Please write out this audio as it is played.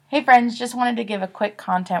Hey friends, just wanted to give a quick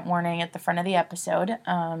content warning at the front of the episode.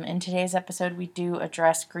 In today's episode, we do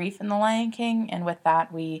address grief in The Lion King, and with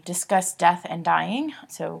that, we discuss death and dying.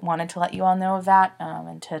 So wanted to let you all know of that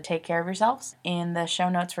and to take care of yourselves. In the show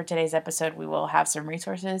notes for today's episode, we will have some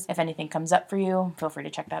resources. If anything comes up for you, feel free to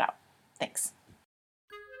check that out. Thanks.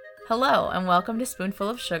 Hello, and welcome to Spoonful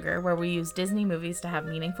of Sugar, where we use Disney movies to have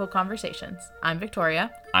meaningful conversations. I'm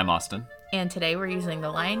Victoria. I'm Austin. And today we're using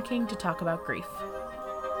The Lion King to talk about grief.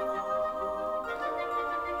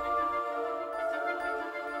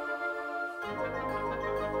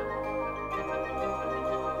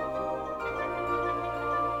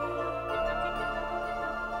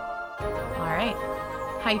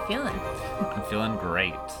 How you feeling? I'm feeling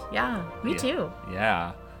great. Yeah, me too.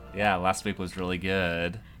 Yeah. Last week was really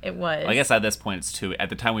good. It was. Well, I guess at this point it's at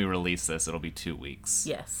the time we release this, it'll be 2 weeks.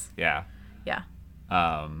 Yes. Yeah.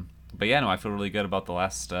 But yeah, no, I feel really good about the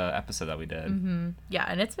last episode that we did. Mm-hmm. Yeah,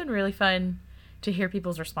 and it's been really fun to hear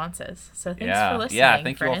people's responses. So thanks for listening. Yeah,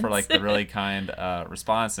 thank friends. you all for the really kind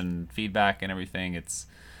response and feedback and everything.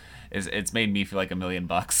 It's made me feel like $1 million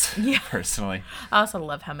personally. I also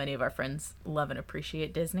love how many of our friends love and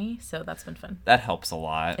appreciate Disney, so that's been fun. That helps a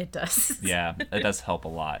lot. It does. Yeah, it does help a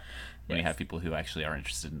lot when you have people who actually are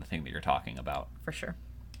interested in the thing that you're talking about. For sure.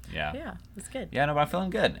 Yeah, that's good. Yeah, no, but I'm feeling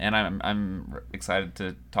good, and I'm excited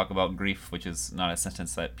to talk about grief, which is not a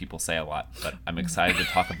sentence that people say a lot, but I'm excited to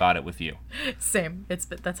talk about it with you. Same.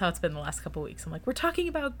 That's how it's been the last couple of weeks. I'm like, we're talking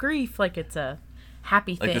about grief like it's a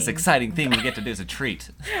happy thing. Like this exciting thing we get to do as a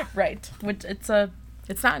treat. Right. Which it's not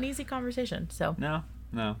an easy conversation. So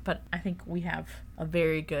No. But I think we have a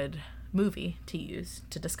very good movie to use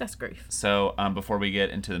to discuss grief. So before we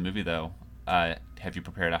get into the movie, though, have you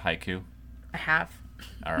prepared a haiku? I have.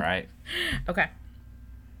 All right. Okay.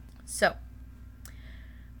 So,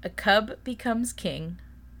 a cub becomes king,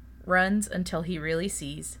 runs until he really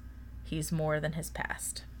sees he's more than his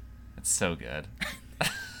past. That's so good.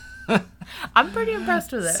 I'm pretty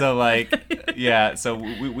impressed with it. So so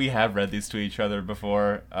we have read these to each other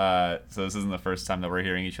before. So this isn't the first time that we're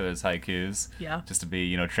hearing each other's haikus. Yeah. Just to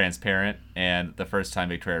be, transparent. And the first time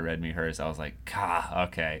Victoria read me hers, I was like,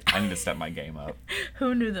 okay, I need to step my game up.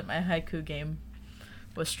 Who knew that my haiku game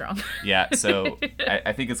was strong? Yeah, so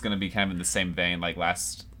I think it's going to be kind of in the same vein. Like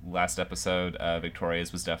last episode,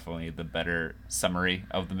 Victoria's was definitely the better summary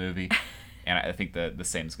of the movie. And I think the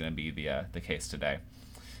same is going to be the case today.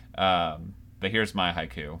 But here's my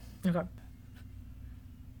haiku. Okay.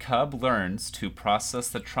 Cub learns to process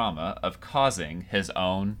the trauma of causing his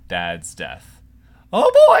own dad's death.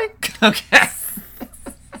 Oh boy! Okay.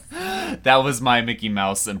 That was my Mickey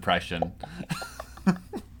Mouse impression.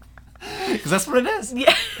 Because that's what it is.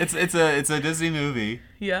 Yeah. It's a Disney movie.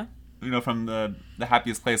 Yeah. From the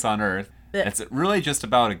happiest place on earth. Yeah. It's really just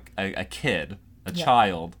about a kid, a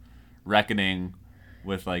child, reckoning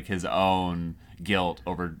with his own guilt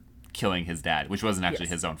over killing his dad, which wasn't actually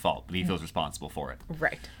his own fault, but he feels responsible for it.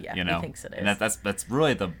 Right. Yeah. He thinks it is. And that's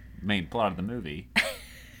really the main plot of the movie.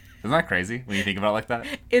 Isn't that crazy when you think about it like that?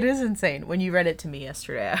 It is insane. When you read it to me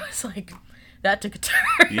yesterday, I was like, that took a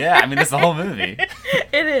turn. Yeah, I mean, that's the whole movie.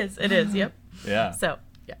 It is. Yep. Yeah. So,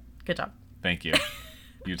 yeah, good job. Thank you.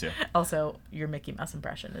 You too. Also, your Mickey Mouse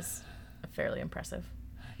impression is fairly impressive.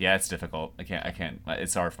 Yeah, it's difficult. I can't.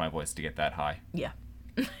 It's hard for my voice to get that high. Yeah.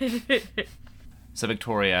 So,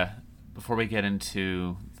 Victoria, before we get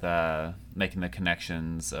into the making the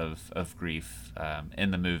connections of grief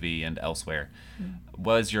in the movie and elsewhere,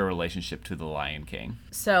 what is your relationship to The Lion King?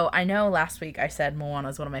 So, I know last week I said Moana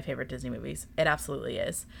is one of my favorite Disney movies. It absolutely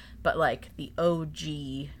is. But, the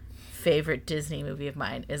OG favorite Disney movie of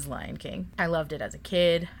mine is Lion King. I loved it as a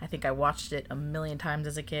kid. I think I watched it 1,000,000 times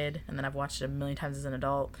as a kid, and then I've watched it 1,000,000 times as an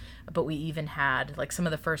adult. But we even had, some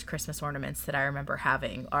of the first Christmas ornaments that I remember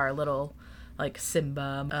having are little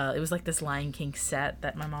Simba. It was this Lion King set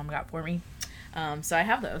that my mom got for me. So I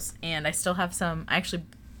have those, and I still have some. I actually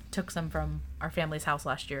took some from our family's house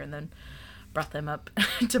last year and then brought them up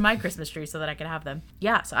to my Christmas tree so that I could have them.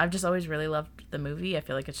 Yeah, so I've just always really loved the movie. I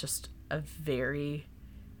feel like it's just a very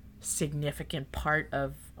significant part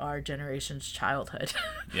of our generation's childhood.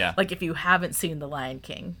 Yeah. If you haven't seen The Lion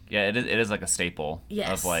King. Yeah, it is a staple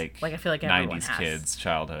yes. of I feel like everyone 90s has. kids'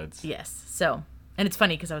 childhoods. Yes. So, and it's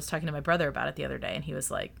funny because I was talking to my brother about it the other day and he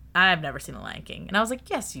was like, I've never seen The Lion King. And I was like,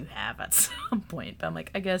 yes, you have at some point. But I'm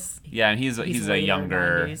like, I guess. Yeah, and he's a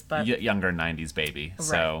younger 90s, but... younger 90s baby. Right.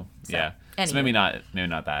 So, yeah. Anyway. So maybe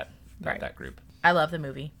not that right. that group. I love the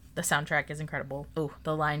movie. The soundtrack is incredible. Oh,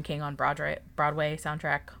 The Lion King on Broadway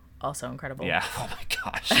soundtrack, also incredible. Yeah. Oh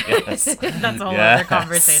my gosh. Yes. That's a whole other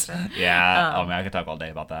conversation. Yeah. Oh man, I could talk all day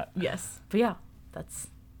about that. Yes. But yeah,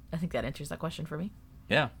 I think that answers that question for me.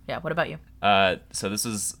 Yeah. Yeah. What about you? So this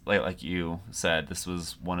is like you said, this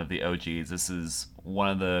was one of the OGs. This is one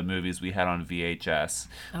of the movies we had on VHS,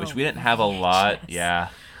 which we didn't have a lot. Yeah.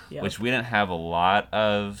 Yep. Which we didn't have a lot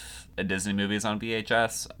of Disney movies on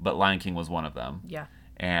VHS, but Lion King was one of them. Yeah.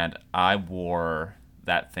 And I wore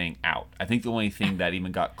that thing out. I think the only thing that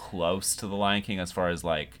even got close to the Lion King as far as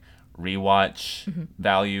like rewatch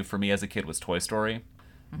value for me as a kid was Toy Story.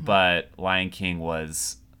 But Lion King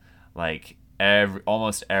was like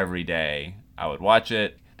almost every day I would watch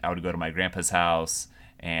it. I would go to my grandpa's house,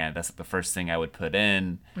 and that's the first thing I would put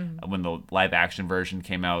in. When the live action version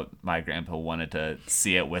came out, my grandpa wanted to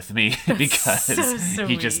see it with me because so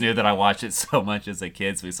he just sweet. knew that I watched it so much as a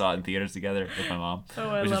kid. So we saw it in theaters together with my mom,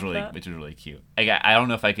 I which love is that. really cute. I don't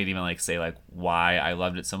know if I could even like say like why I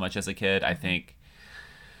loved it so much as a kid.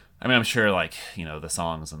 I mean, I'm sure, like, you know, the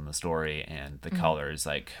songs and the story and the colors,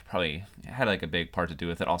 like, probably had, like, a big part to do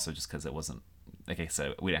with it. Also, just because it wasn't, like I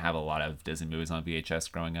said, we didn't have a lot of Disney movies on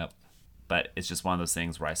VHS growing up. But it's just one of those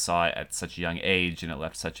things where I saw it at such a young age and it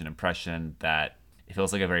left such an impression that it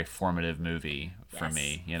feels like a very formative movie for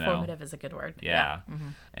me, you know? Formative is a good word. Yeah.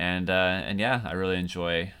 And yeah, I really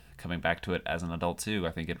enjoy coming back to it as an adult too.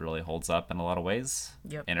 I think it really holds up in a lot of ways.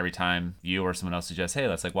 Yep. And every time you or someone else suggests, hey,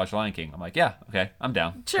 let's like watch Lion King, I'm like, yeah, okay, I'm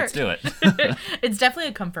down. Sure. Let's do it. It's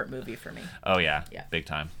definitely a comfort movie for me. Oh yeah. Yeah. Big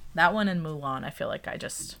time. That one and Mulan, I feel like I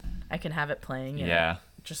can have it playing. And Yeah.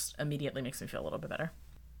 it just immediately makes me feel a little bit better.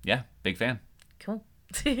 Yeah, big fan. Cool.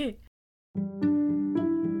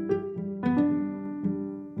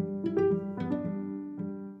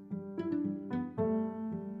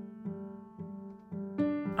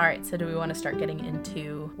 All right, so do we want to start getting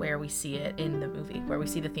into where we see it in the movie, where we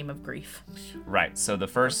see the theme of grief? Right. So the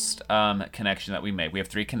first connection that we made, we have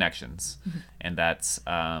 3 connections, and that's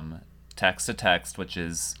text to text, which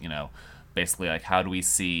is, you know, basically like how do we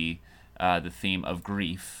see the theme of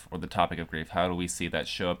grief or the topic of grief? How do we see that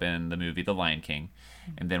show up in the movie The Lion King?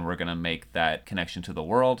 And then we're going to make that connection to the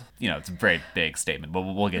world. You know, it's a very big statement, but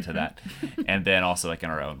we'll get to that. And then also like in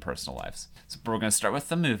our own personal lives. So we're going to start with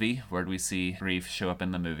the movie. Where do we see grief show up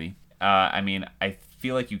in the movie? I mean, I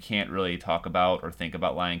feel like you can't really talk about or think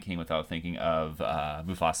about Lion King without thinking of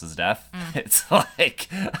Mufasa's death. It's like,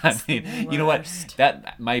 I mean, you know what?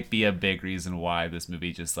 That might be a big reason why this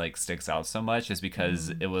movie just like sticks out so much, is because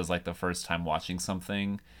it was like the first time watching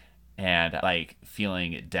something and like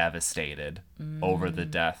feeling devastated over the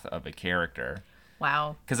death of a character.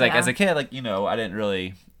 Wow. Because like as a kid, like, you know, I didn't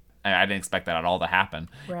expect that at all to happen.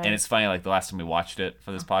 Right. And it's funny, like the last time we watched it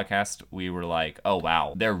for this podcast, we were like, oh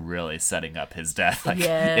wow, they're really setting up his death. Like,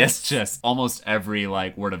 it's just almost every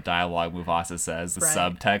like word of dialogue Mufasa says, the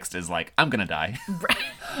subtext is like, I'm gonna die.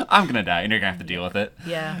 I'm gonna die, and you're gonna have to deal with it.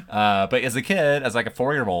 Yeah. But as a kid, as like a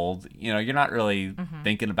 4-year-old, you know, you're not really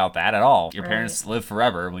thinking about that at all. Your parents live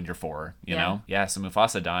forever when you're 4, you know? Yeah, so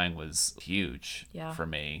Mufasa dying was huge for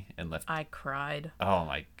me. And I cried. Oh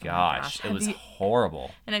my gosh. It was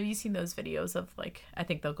horrible. And have you seen those videos of like, I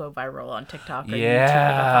think they'll go viral on TikTok or Yeah.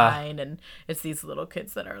 YouTube or Vine, and it's these little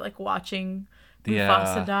kids that are like watching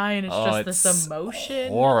Mufasa die, and it's just this emotion.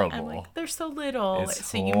 Horrible. I'm like, they're so little. It's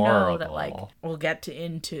so you know that horrible. like we'll get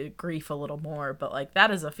into grief a little more, but like that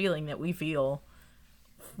is a feeling that we feel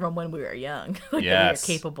from when we were young. Like that we are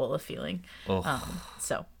capable of feeling.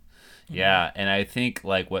 So yeah, and I think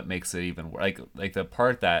like what makes it even like the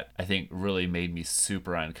part that I think really made me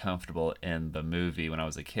super uncomfortable in the movie when I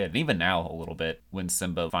was a kid, and even now a little bit, when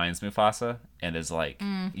Simba finds Mufasa and is like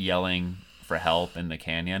yelling for help in the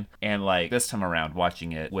canyon. And like this time around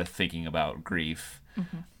watching it with thinking about grief,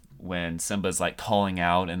 when Simba's like calling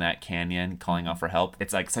out in that canyon, calling out for help,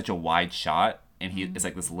 it's like such a wide shot, and it's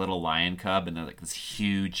like this little lion cub and then like this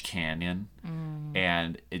huge canyon.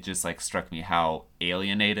 And it just like struck me how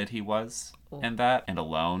alienated he was in that, and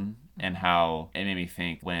alone, and how it made me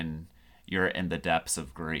think when you're in the depths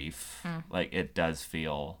of grief, like it does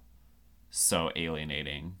feel so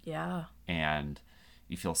alienating. yeah. And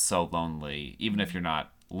you feel so lonely, even if you're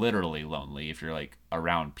not literally lonely, if you're like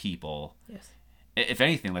around people. Yes. If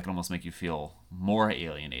anything, that can almost make you feel more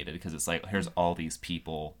alienated, because it's like, here's all these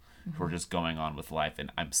people who are just going on with life,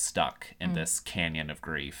 and I'm stuck in this canyon of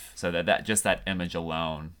grief. So that just that image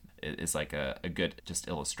alone is like a good just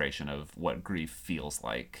illustration of what grief feels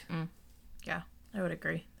like. Yeah, I would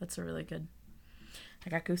agree. That's a really good. I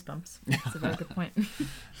got goosebumps. That's a very good point.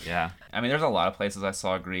 Yeah. I mean, there's a lot of places I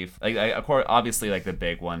saw grief. Like, of course, obviously, like the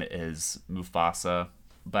big one is Mufasa.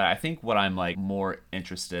 But I think what I'm like more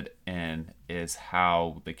interested in is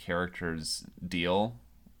how the characters deal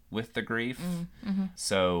with the grief.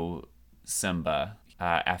 So Simba,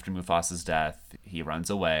 after Mufasa's death, he runs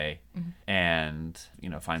away and, you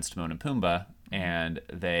know, finds Timon and Pumbaa and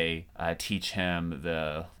they teach him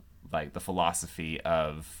the philosophy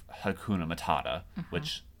of Hakuna Matata,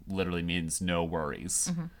 which literally means no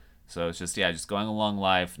worries. So it's just going along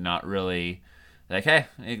life, not really like, hey,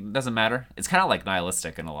 it doesn't matter. It's kind of like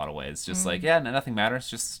nihilistic in a lot of ways. Just like, yeah, nothing matters.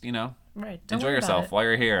 Just, Right. Don't enjoy worry about yourself it. while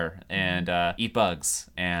you're here and eat bugs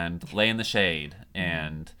and lay in the shade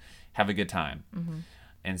and have a good time.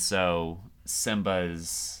 And so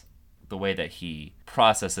Simba's, the way that he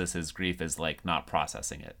processes his grief is like not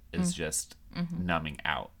processing it. It's just numbing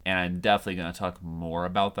out. And I'm definitely going to talk more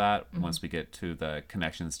about that once we get to the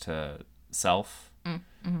connections to self.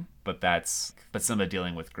 But Simba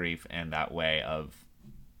dealing with grief and that way of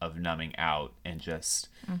numbing out and just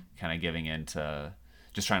kind of giving into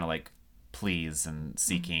just trying to like please and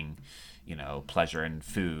seeking, pleasure in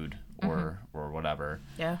food or whatever.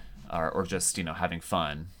 Yeah. Or just, having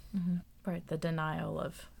fun. Right. The denial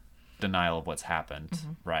of What's happened,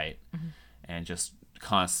 right? And just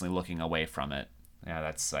constantly looking away from it. Yeah,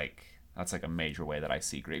 that's like a major way that I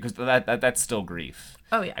see grief, because that's still grief.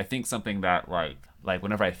 Oh yeah. I think something that like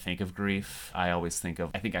whenever I think of grief, I always think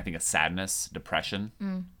of sadness, depression,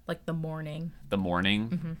 like the mourning.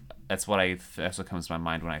 That's what comes to my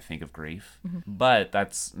mind when I think of grief. But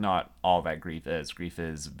that's not all that grief is. Grief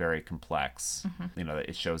is very complex.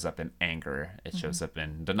 It shows up in anger, it shows up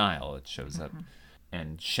in denial, it shows up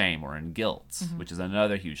in shame or in guilt, which is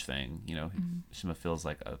another huge thing. Shima feels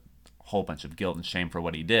like a whole bunch of guilt and shame for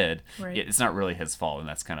what he did. Right. It's not really his fault, and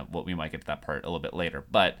that's kind of what we might get to that part a little bit later.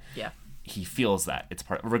 But Yeah. he feels that it's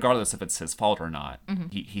part, regardless if it's his fault or not.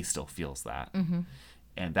 He still feels that,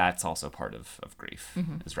 and that's also part of grief,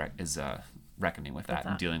 is reckoning with that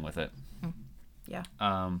and dealing with it. Yeah.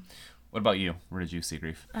 What about you? Where did you see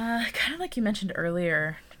grief? Kind of like you mentioned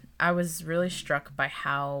earlier, I was really struck by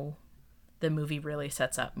how the movie really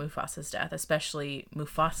sets up Mufasa's death, especially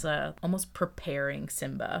Mufasa almost preparing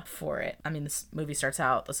Simba for it. I mean, this movie starts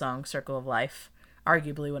out, the song Circle of Life,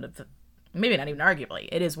 arguably one of the, maybe not even arguably,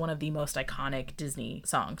 it is one of the most iconic Disney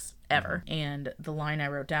songs ever. And the line I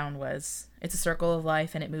wrote down was, it's a circle of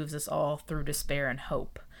life and it moves us all through despair and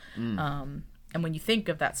hope. And when you think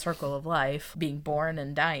of that circle of life, being born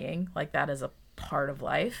and dying, like that is a part of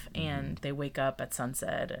life. And they wake up at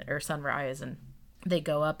sunset or sunrise, and they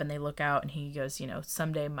go up and they look out, and he goes,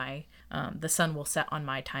 someday the sun will set on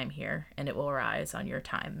my time here and it will rise on your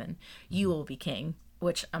time and you will be king,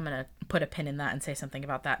 which I'm going to put a pin in that and say something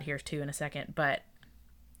about that here too in a second. But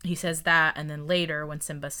he says that, and then later when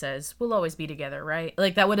Simba says, we'll always be together, right?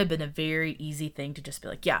 Like that would have been a very easy thing to just be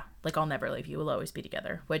like, yeah, like I'll never leave you, we'll always be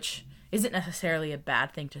together, which isn't necessarily a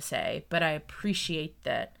bad thing to say, but I appreciate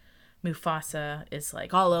that Mufasa is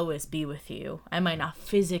like, I'll always be with you. I might not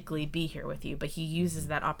physically be here with you, but he uses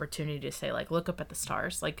that opportunity to say, like, look up at the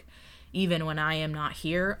stars. Like, even when I am not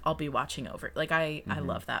here, I'll be watching over. Like, I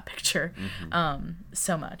love that picture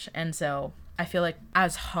so much. And so I feel like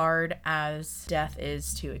as hard as death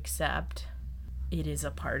is to accept, it is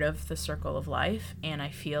a part of the circle of life. And I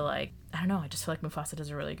feel like, I don't know, I just feel like Mufasa does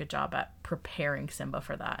a really good job at preparing Simba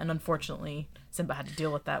for that. And unfortunately, Simba had to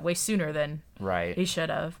deal with that way sooner than he should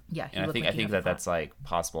have. Yeah, and I think that's like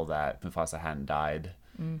possible that Mufasa hadn't died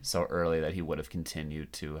so early, that he would have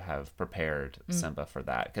continued to have prepared Simba for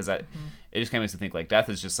that. Because it just kind of makes me think like death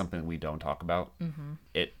is just something we don't talk about.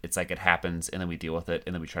 It's like it happens and then we deal with it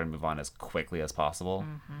and then we try to move on as quickly as possible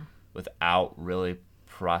without really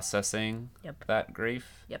processing that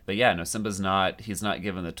grief. But yeah, no, he's not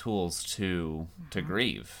given the tools to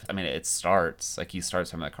grieve. I mean, it starts like he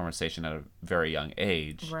starts having that conversation at a very young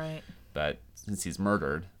age, right? But since he's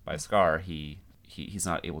murdered by Scar, he's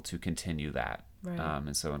not able to continue that, right.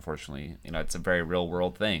 And so unfortunately, it's a very real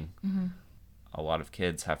world thing. A lot of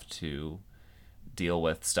kids have to deal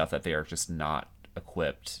with stuff that they are just not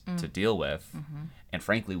equipped to deal with, and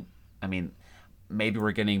frankly, I mean, maybe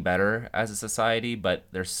we're getting better as a society, but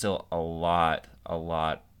there's still a lot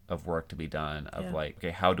of work to be done of like, okay,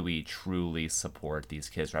 how do we truly support these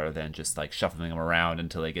kids rather than just like shuffling them around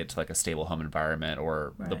until they get to like a stable home environment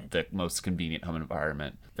or the most convenient home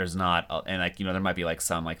environment. There's not, and like, there might be like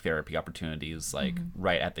some like therapy opportunities like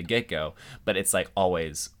right at the get-go, but it's like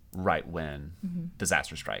always right when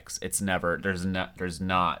disaster strikes. It's never, there's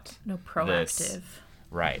not no proactive this,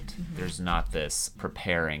 right. There's not this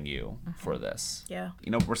preparing you for this. Yeah.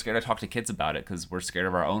 We're scared to talk to kids about it because we're scared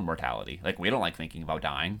of our own mortality. Like, we don't like thinking about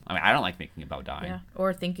dying. I mean, I don't like thinking about dying. Yeah.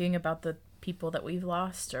 Or thinking about the people that we've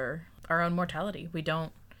lost or our own mortality. We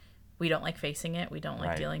don't like facing it. We don't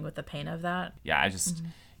like dealing with the pain of that. Yeah, I just,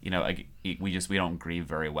 we don't grieve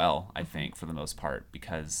very well, I think, for the most part,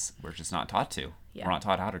 because we're just not taught to. Yeah. We're not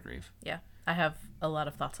taught how to grieve. Yeah. I have a lot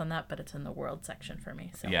of thoughts on that, but it's in the world section for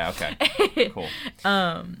me. So. Yeah, okay. Cool.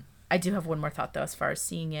 I do have one more thought, though, as far as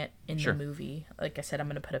seeing it in Sure. the movie. Like I said, I'm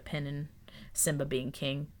going to put a pin in Simba being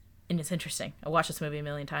king. And it's interesting. I watched this movie a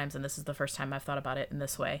million times, and this is the first time I've thought about it in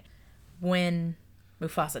this way. When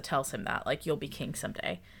Mufasa tells him that, like, you'll be king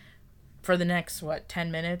someday. For the next, 10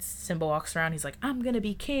 minutes, Simba walks around. He's like, I'm going to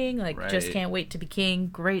be king. Like, just Right. can't wait to be king.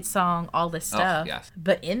 Great song, all this stuff. yes.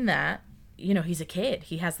 But in that, he's a kid.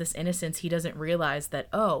 He has this innocence. He doesn't realize that,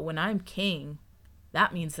 when I'm king,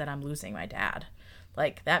 that means that I'm losing my dad.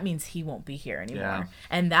 Like, that means he won't be here anymore. Yeah.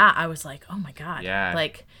 And that, I was like, oh my God. Yeah.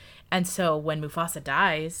 Like, and so when Mufasa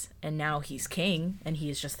dies, and now he's king, and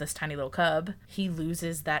he's just this tiny little cub, he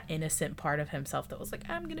loses that innocent part of himself that was like,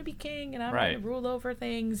 I'm going to be king, and I'm Right. going to rule over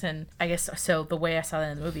things. And I guess, so the way I saw that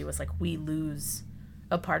in the movie was like, we lose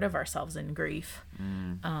a part of ourselves in grief.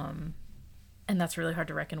 And that's really hard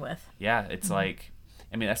to reckon with. Yeah, it's like,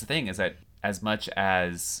 I mean, that's the thing, is that as much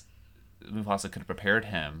as Mufasa could have prepared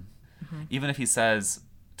him, even if he says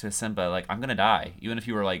to Simba, like, I'm gonna die, even if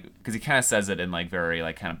you were like, because he kind of says it in like very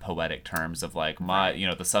like kind of poetic terms of like, my,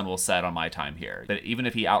 the sun will set on my time here. But even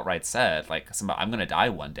if he outright said, like, Simba, I'm gonna die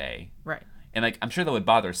one day, Right. and like, I'm sure that would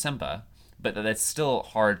bother Simba, but that's still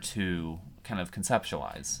hard to kind of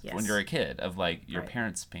conceptualize when Yes. you're a kid, of like your Right.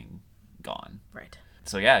 parents being gone. Right.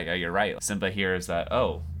 So yeah, you're right. Simba hears that,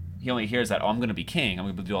 he only hears that, I'm going to be king, I'm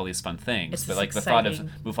going to do all these fun things. It's But this like the thought of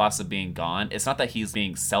exciting- Mufasa being gone, it's not that he's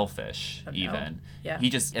being selfish, No. even. Yeah.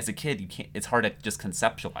 He just, as a kid, it's hard to just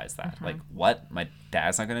conceptualize that. Like, what? My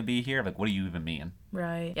dad's not going to be here? Like, what do you even mean?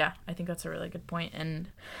 Right. Yeah, I think that's a really good point. And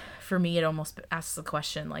for me, it almost asks the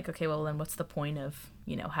question, like, okay, well, then what's the point of,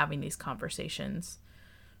 having these conversations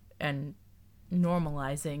and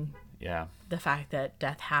normalizing Yeah. the fact that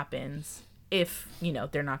death happens if,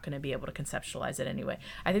 they're not going to be able to conceptualize it anyway.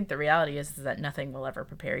 I think the reality is that nothing will ever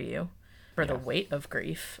prepare you for the weight of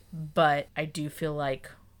grief. But I do feel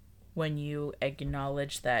like when you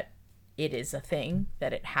acknowledge that it is a thing,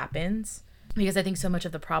 that it happens, because I think so much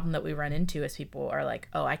of the problem that we run into is people are like,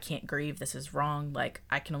 oh, I can't grieve, this is wrong, like,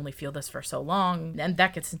 I can only feel this for so long. And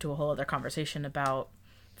that gets into a whole other conversation about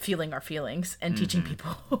feeling our feelings and teaching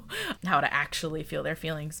people how to actually feel their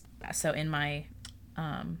feelings. So in my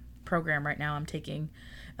program right now, I'm taking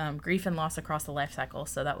grief and loss across the life cycle.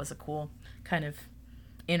 So that was a cool kind of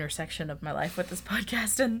intersection of my life with this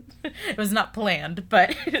podcast, and it was not planned,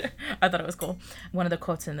 but I thought it was cool. One of the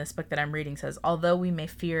quotes in this book that I'm reading says, although we may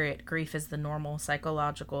fear it, grief is the normal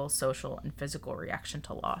psychological, social, and physical reaction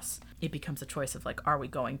to loss. It becomes a choice of like, are we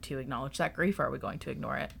going to acknowledge that grief, or are we going to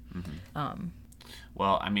ignore it?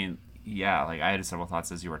 Well, I mean, yeah, like, I had several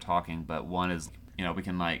thoughts as you were talking, but one is, we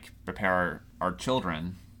can, like, prepare our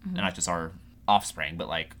children, and not just our offspring, but,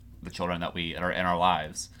 like, the children that are in our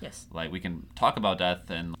lives. Yes. Like, we can talk about death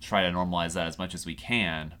and try to normalize that as much as we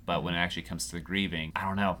can, but when it actually comes to the grieving, I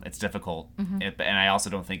don't know, it's difficult. And I also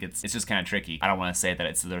don't think it's just kind of tricky. I don't want to say that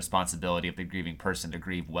it's the responsibility of the grieving person to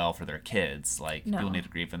grieve well for their kids. Like, No. people need to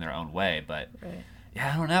grieve in their own way, but Right.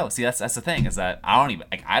 yeah, I don't know. See, that's the thing, is that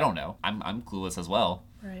I don't know. I'm clueless as well.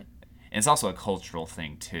 Right. And it's also a cultural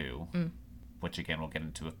thing too, which again we'll get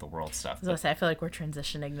into with the world stuff. I was gonna say, I feel like we're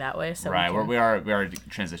transitioning that way. So Right, we we are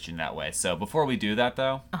transitioning that way. So before we do that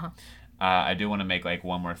though, I do want to make like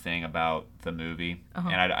one more thing about the movie,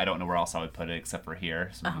 and I don't know where else I would put it except for here.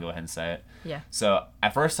 So we can go ahead and say it. Yeah. So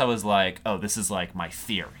at first I was like, oh, this is like my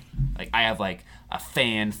theory. Like, I have like a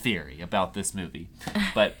fan theory about this movie,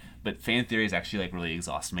 but fan theories actually like really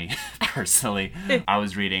exhaust me personally. I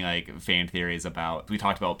was reading like fan theories about, we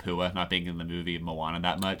talked about Pua not being in the movie Moana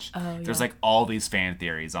that much. There's like all these fan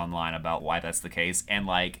theories online about why that's the case, and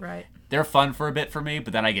like Right. they're fun for a bit for me,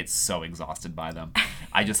 but then I get so exhausted by them.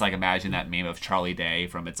 I just like imagine that meme of Charlie Day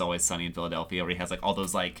from It's Always Sunny in Philadelphia, where he has like all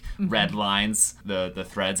those like red lines, the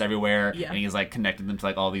threads everywhere, Yeah. and he's like connecting them to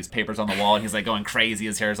like all these papers on the wall, and he's like going crazy,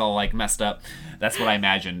 his hair's all like messed up. That's what I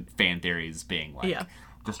imagine fan theories being like. Yeah.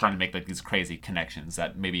 Just trying to make like these crazy connections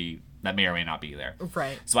that may or may not be there.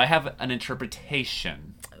 Right. So I have an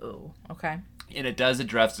interpretation, Oh, okay. and it does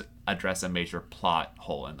address a major plot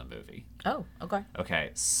hole in the movie. Oh, okay.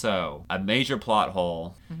 Okay, so a major plot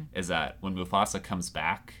hole is that when Mufasa comes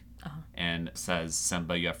back and says,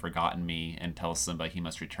 Simba, you have forgotten me, and tells Simba he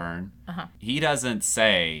must return, he doesn't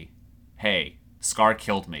say, hey, Scar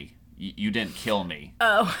killed me. You didn't kill me.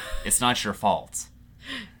 Oh. It's not your fault.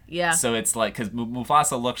 Yeah. So it's like, because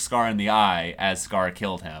Mufasa looked Scar in the eye as Scar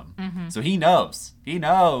killed him. So he knows. He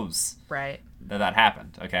knows Right. that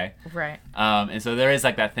happened, okay? Right. And so there is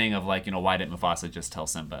like that thing of like, why didn't Mufasa just tell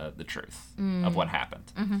Simba the truth of what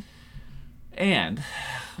happened? And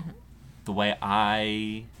the way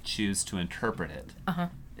I choose to interpret it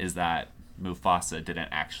is that Mufasa didn't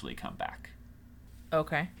actually come back.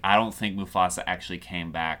 Okay. I don't think Mufasa actually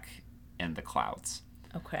came back in the clouds.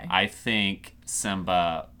 Okay. I think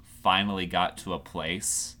Simba finally got to a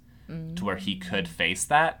place to where he could face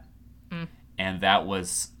that. And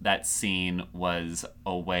that scene was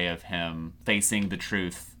a way of him facing the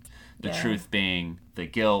truth. The truth being the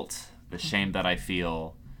guilt, the shame that I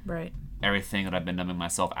feel. Right. Everything that I've been numbing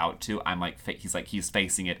myself out to, he's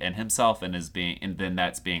facing it in himself and then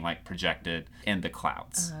that's being like projected in the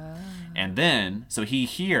clouds. And then so he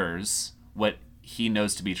hears what he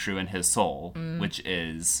knows to be true in his soul, which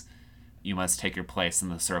is you must take your place in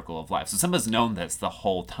the circle of life. So Simba's known this the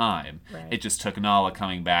whole time. Right. It just took Nala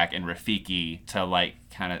coming back and Rafiki to like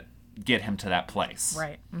kind of get him to that place.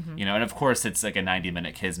 Right. Mm-hmm. You know, and of course it's like a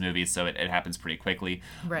 90-minute kids movie, so it happens pretty quickly.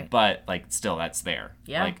 Right. But like still that's there.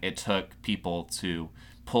 Yeah. Like it took people to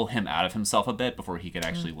pull him out of himself a bit before he could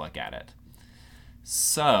actually look at it.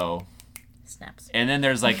 So Snaps. and then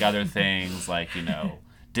there's like other things like, you know,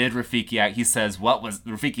 did Rafiki act? He says,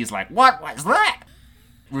 Rafiki's like, what was that?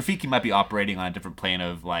 Rafiki might be operating on a different plane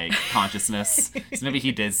of like consciousness. So maybe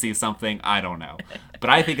he did see something. I don't know. But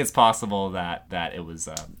I think it's possible that it was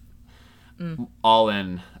all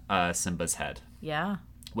in Simba's head. Yeah.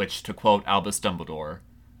 Which, to quote Albus Dumbledore,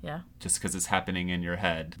 Yeah. just because it's happening in your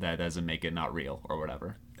head, that doesn't make it not real or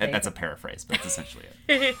whatever. That's a paraphrase, but that's essentially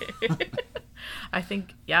it. I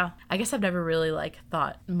think, yeah. I guess I've never really like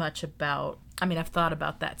thought much about. I mean, I've thought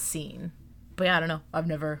about that scene. But yeah, I don't know.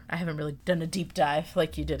 I haven't really done a deep dive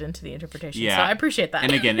like you did into the interpretation. Yeah. So I appreciate that.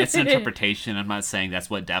 And again, it's an interpretation. I'm not saying that's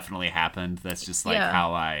what definitely happened. That's just like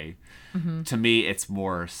how to me, it's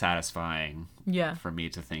more satisfying for me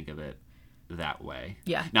to think of it that way.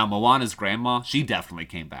 Yeah. Now, Moana's grandma, she definitely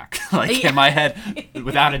came back. Like in my head,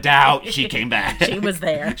 without a doubt, she came back. She was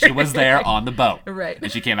there. She was there on the boat. Right.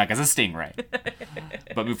 And she came back as a stingray.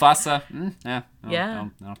 But Mufasa, I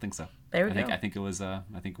don't think so. There we go. I think it was him.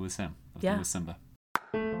 I think it was Simba.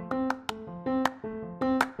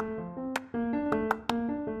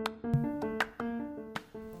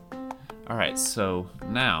 All right, so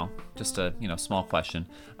now, just a small question.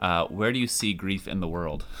 Where do you see grief in the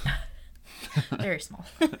world? Very small.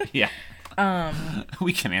 Yeah.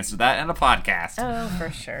 We can answer that in a podcast. Oh, for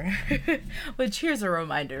sure. Which here's a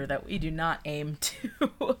reminder that we do not aim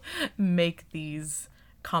to make these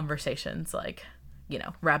conversations like,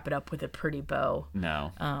 wrap it up with a pretty bow.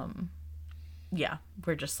 No. Yeah,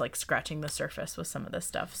 we're just like scratching the surface with some of this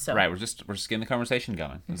stuff. So right, we're just getting the conversation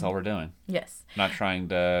going. That's all we're doing. Yes. Not trying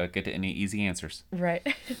to get to any easy answers.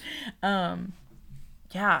 Right.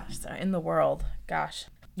 Yeah, so in the world, gosh,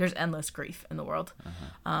 there's endless grief in the world.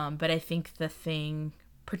 But I think the thing,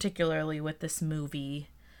 particularly with this movie,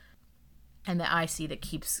 and that I see that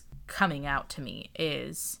keeps coming out to me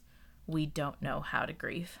is we don't know how to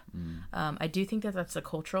grieve. I do think that that's a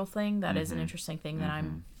cultural thing. That is an interesting thing that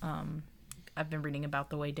I've been reading about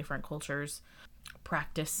the way different cultures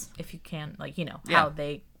practice, if you can, like, how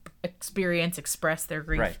they express their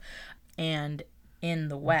grief. Right. And in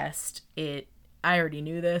the West, I already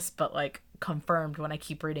knew this, but like confirmed when I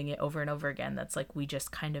keep reading it over and over again, that's like, we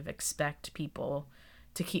just kind of expect people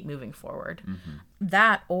to keep moving forward.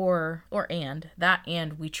 That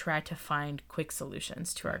and we try to find quick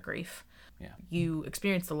solutions to our grief. Yeah. You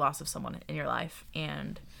experience the loss of someone in your life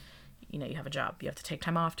and you have a job, you have to take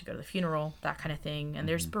time off to go to the funeral, that kind of thing. And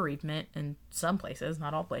there's bereavement in some places,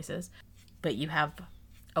 not all places, but you have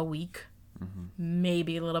a week,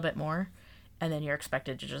 maybe a little bit more, and then you're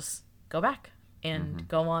expected to just go back and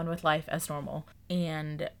go on with life as normal.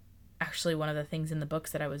 And actually, one of the things in the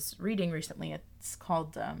books that I was reading recently, it's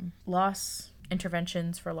called Loss,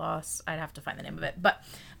 Interventions for Loss. I'd have to find the name of it, but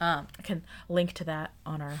I can link to that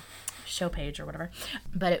on our show page or whatever.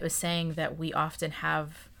 But it was saying that we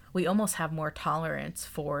almost have more tolerance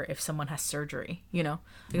for if someone has surgery, like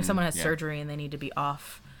if someone has surgery and they need to be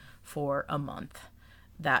off for a month,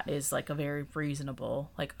 that is like a very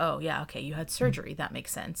reasonable, like, oh yeah, okay, you had surgery, that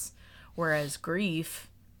makes sense. Whereas grief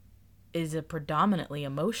is a predominantly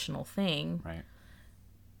emotional thing, Right.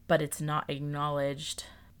 but it's not acknowledged.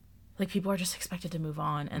 Like, people are just expected to move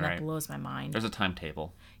on, and that blows my mind. There's a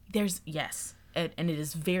timetable. Yes, and it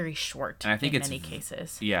is very short and I think in it's many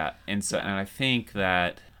cases. Yeah, and I think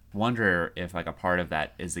that wonder if like a part of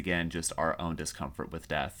that is again just our own discomfort with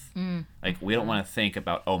death. Like we don't want to think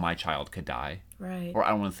about, oh, my child could die, Right. or I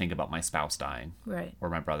don't want to think about my spouse dying, Right. or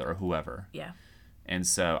my brother or whoever. Yeah. And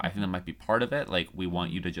so I think that might be part of it. Like, we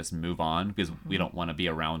want you to just move on because we don't want to be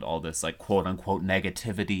around all this, like, quote unquote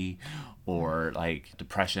negativity or like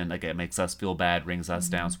depression. Like, it makes us feel bad, brings us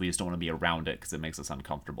down. So we just don't want to be around it because it makes us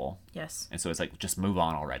uncomfortable. Yes. And so it's like, just move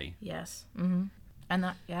on already. Yes. And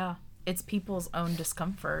that, yeah. it's people's own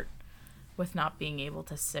discomfort with not being able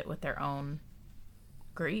to sit with their own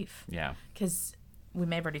grief. Yeah. Because we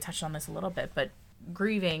may have already touched on this a little bit, but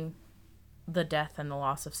grieving the death and the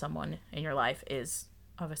loss of someone in your life is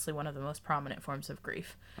obviously one of the most prominent forms of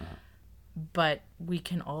grief. But we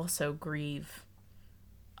can also grieve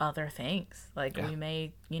other things. Like we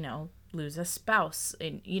may, lose a spouse,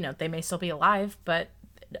 and they may still be alive, but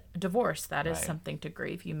divorce, that is something to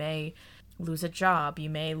grieve. You may lose a job, you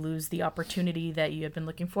may lose the opportunity that you have been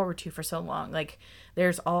looking forward to for so long. Like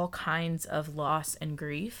there's all kinds of loss and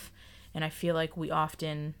grief, and I feel like we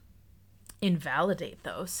often invalidate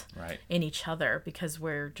those in each other because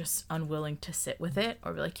we're just unwilling to sit with it,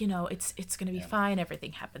 or we're like, it's gonna be fine,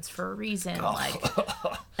 everything happens for a reason. Like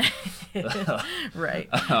right.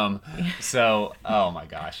 So, oh my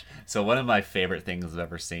gosh. So one of my favorite things I've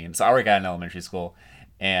ever seen. So I work at an elementary school,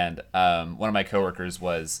 and one of my coworkers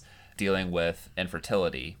was dealing with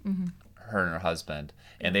infertility, her and her husband,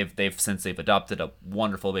 and they've adopted a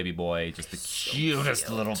wonderful baby boy, just the cutest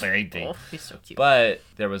little baby. Oh, he's so cute. But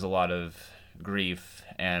there was a lot of grief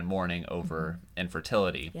and mourning over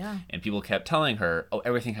infertility. Yeah. And people kept telling her, oh,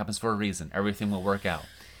 everything happens for a reason. Everything will work out.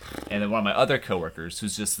 And then one of my other coworkers,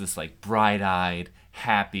 who's just this like bright-eyed,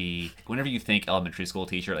 happy, whenever you think elementary school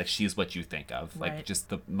teacher, like she's what you think of, like just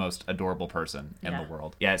the most adorable person in the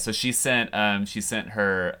world. Yeah. So she sent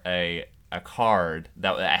her a card,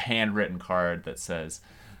 a handwritten card that says,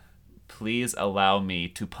 please allow me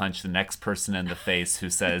to punch the next person in the face who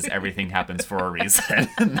says everything happens for a reason.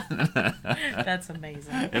 That's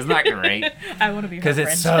amazing. Isn't that great? I want to be her friend. Because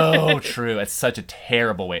it's so true. It's such a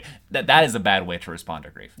terrible way. That is a bad way to respond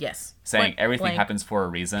to grief. Yes. Saying everything happens for a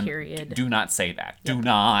reason. Period. Do not say that. Yep. Do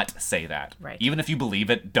not say that. Right. Even if you believe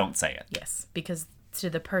it, don't say it. Yes. Because to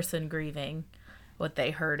the person grieving, what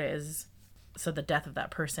they heard is, so the death of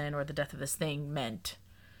that person or the death of this thing meant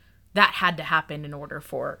that had to happen in order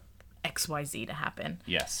for XYZ to happen.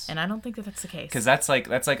 Yes. And I don't think that that's the case. Because that's like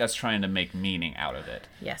us trying to make meaning out of it.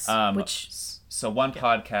 Yes. So one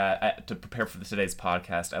podcast, to prepare for today's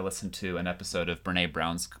podcast, I listened to an episode of Brene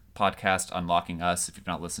Brown's podcast, Unlocking Us. If you've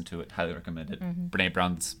not listened to it, highly recommend it. Brene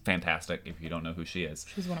Brown's fantastic if you don't know who she is.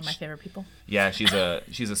 She's one of my favorite people. Yeah, she's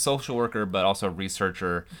a social worker, but also a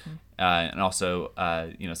researcher, and also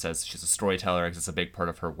says she's a storyteller because it's a big part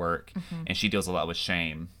of her work, and she deals a lot with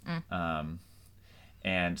shame.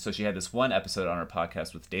 And so she had this one episode on her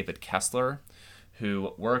podcast with David Kessler,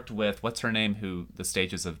 who worked with, what's her name, who the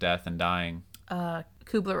stages of death and dying?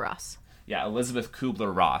 Kubler-Ross. Yeah, Elizabeth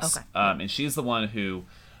Kubler-Ross. Okay. And she's the one who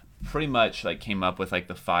pretty much like came up with like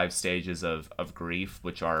the 5 stages of grief,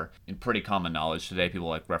 which are in pretty common knowledge today. People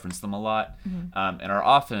like reference them a lot, and are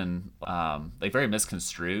often like very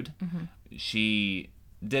misconstrued. She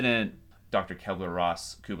didn't. Dr.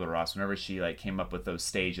 Kubler-Ross, whenever she like came up with those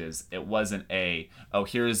stages, it wasn't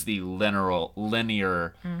here's the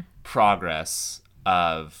linear progress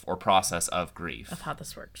of or process of grief. Of how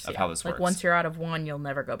this works. How this works. Like once you're out of one, you'll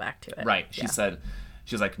never go back to it. Right. She was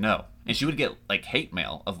like, no. And she would get like hate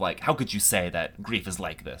mail of like, how could you say that grief is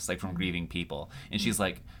like this, like from grieving people? And she's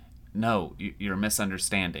like, no, you're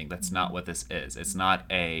misunderstanding. That's not what this is. It's not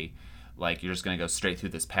like you're just going to go straight through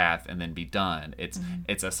this path and then be done.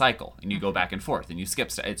 It's a cycle, and you go back and forth and you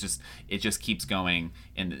skip. It just keeps going,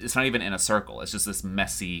 and it's not even in a circle. It's just this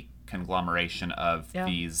messy conglomeration of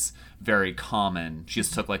these very common. She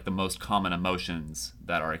just took like the most common emotions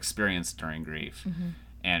that are experienced during grief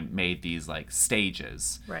and made these like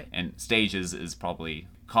stages. Right. And stages is probably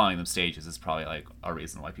calling them stages is probably like a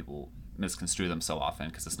reason why people misconstrue them so often,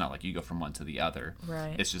 because it's not like you go from one to the other.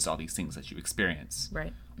 Right. It's just all these things that you experience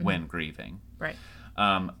right. when grieving. Right.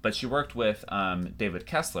 But she worked with David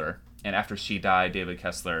Kessler, and after she died, David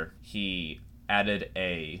Kessler, he added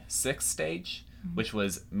a 6th stage, which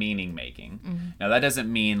was meaning making. Now that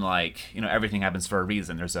doesn't mean like, everything happens for a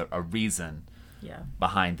reason. There's a reason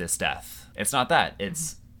behind this death. It's not that.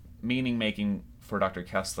 It's meaning making for Dr.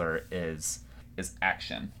 Kessler is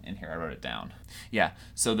action. In here I wrote it down. Yeah,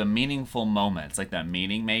 so the meaningful moments, like that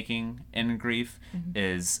meaning making in grief,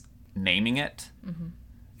 is naming it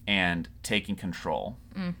and taking control.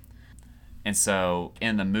 And so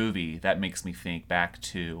in the movie, that makes me think back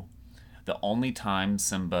to the only time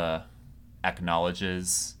Simba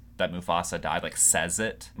acknowledges that Mufasa died, like says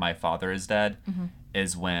it, my father is dead,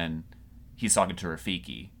 is when he's talking to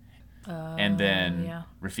Rafiki. And then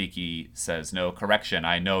Rafiki says, no, correction,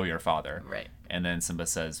 I know your father. Right. And then Simba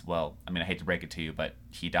says, well, I mean, I hate to break it to you, but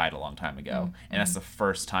he died a long time ago. And that's the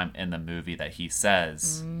first time in the movie that he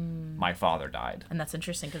says, my father died. And that's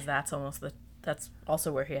interesting because that's almost the that's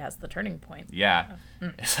also where he has the turning point. Yeah.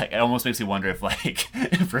 It's like, it almost makes me wonder if like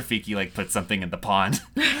if Rafiki like put something in the pond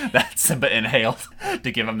that Simba inhaled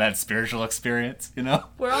to give him that spiritual experience, you know?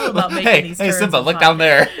 We're all about making these turns. Hey Simba, in look podcast. down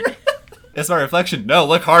there. It's my reflection. No,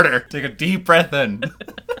 look harder. Take a deep breath in.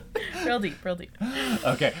 Real deep, real deep.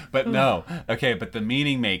 Okay, but no. Okay, but the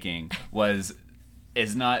meaning making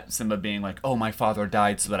is not Simba being like, oh, my father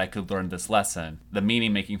died so that I could learn this lesson. The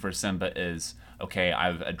meaning making for Simba is, okay,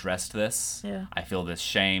 I've addressed this. Yeah. I feel this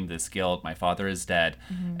shame, this guilt. My father is dead,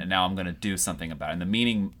 and now I'm going to do something about it. And the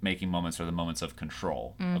meaning making moments are the moments of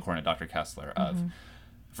control, according to Dr. Kessler,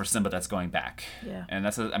 for Simba, that's going back. Yeah. And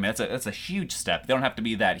that's a huge step. They don't have to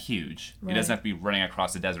be that huge. Right. It doesn't have to be running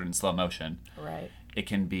across the desert in slow motion. Right. It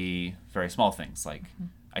can be very small things like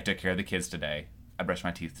I took care of the kids today. I brushed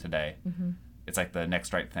my teeth today. It's like the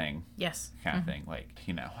next right thing Yes. kind of thing. Like,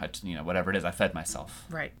 whatever it is, I fed myself.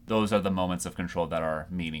 Right. Those are the moments of control that are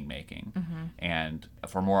meaning making. And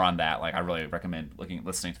for more on that, like I really recommend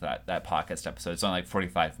listening to that podcast episode. It's only like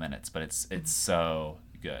 45 minutes, but it's so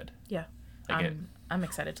good. Yeah. Like I'm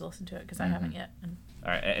excited to listen to it because I haven't yet.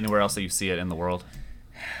 All right. Anywhere else that you see it in the world?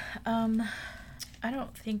 I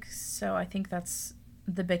don't think so. I think that's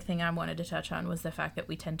the big thing I wanted to touch on was the fact that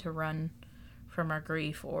we tend to run from our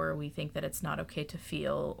grief, or we think that it's not okay to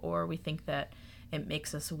feel, or we think that it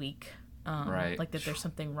makes us weak. Right. Like that there's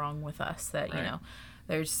something wrong with us that, Right.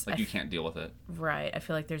 there's... Like you can't deal with it. Right. I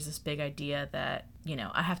feel like there's this big idea that,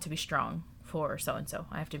 I have to be strong for so-and-so.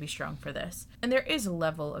 I have to be strong for this. And there is a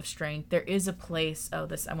level of strength. There is a place,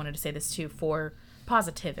 I wanted to say this too, for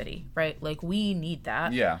positivity, right? Like we need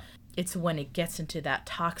that. Yeah. It's when it gets into that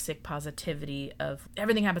toxic positivity of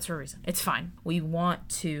everything happens for a reason. It's fine. We want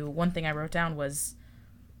to, one thing I wrote down was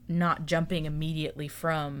not jumping immediately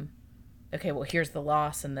from, okay, well, here's the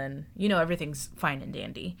loss, and then, everything's fine and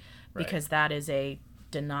dandy. Right. Because that is a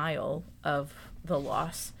denial of the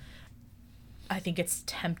loss. I think it's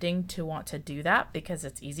tempting to want to do that because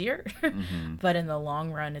it's easier. But in the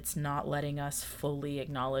long run, it's not letting us fully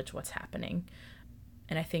acknowledge what's happening.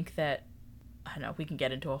 And I think that, I don't know, we can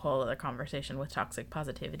get into a whole other conversation with toxic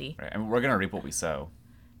positivity. Right. I mean, we're going to reap what we sow.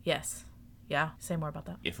 Yes. Yeah. Say more about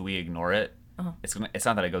that. If we ignore it, it's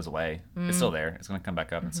not that it goes away. It's still there. It's going to come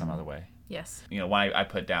back up in some other way. Yes. One I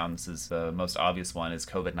put down, this is the most obvious one, is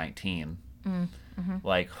COVID-19.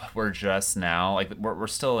 Like, we're just now, like, we're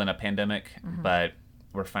still in a pandemic, but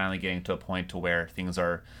we're finally getting to a point to where things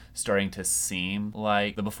are starting to seem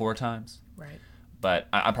like the before times. Right. But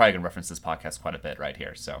I'm probably going to reference this podcast quite a bit right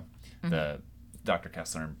here. So the Dr.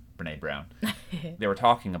 Kessler and Brene Brown, they were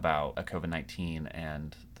talking about COVID-19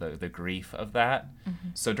 and the grief of that.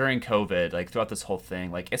 So during COVID, like throughout this whole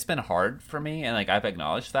thing, like it's been hard for me, and like I've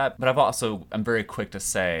acknowledged that, but I'm very quick to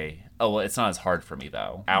say, oh, well, it's not as hard for me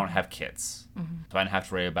though. I don't have kids. So I didn't have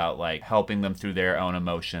to worry about like helping them through their own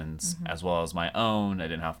emotions as well as my own. I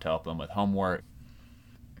didn't have to help them with homework.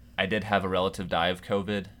 I did have a relative die of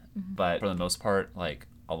COVID, but for the most part, like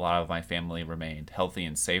a lot of my family remained healthy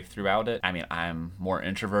and safe throughout it. I mean, I'm more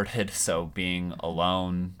introverted, so being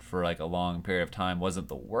alone for like a long period of time wasn't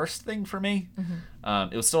the worst thing for me.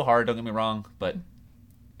 It was still hard, don't get me wrong, but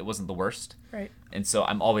it wasn't the worst. Right. And so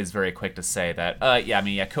I'm always very quick to say that,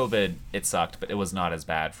 COVID, it sucked, but it was not as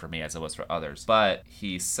bad for me as it was for others. But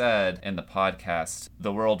he said in the podcast,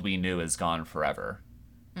 the world we knew is gone forever.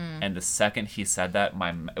 And the second he said that,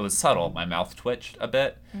 it was subtle. My mouth twitched a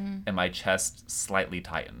bit, and my chest slightly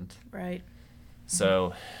tightened. Right.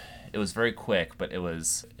 So it was very quick, but it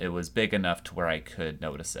was big enough to where I could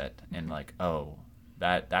notice it, and like, oh,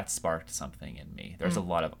 that sparked something in me. There's a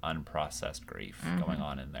lot of unprocessed grief going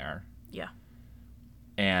on in there. Yeah.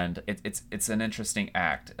 And it's an interesting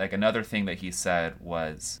act. Like another thing that he said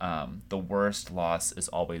was, the worst loss is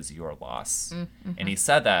always your loss. And he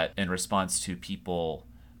said that in response to people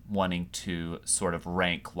wanting to sort of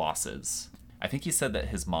rank losses. I think he said that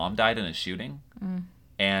his mom died in a shooting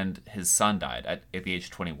and his son died at the age of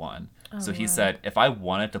 21. So he said, if I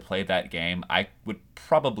wanted to play that game, I would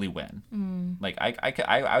probably win. Like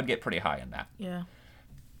I would get pretty high in that. Yeah.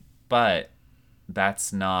 But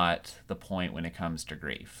that's not the point when it comes to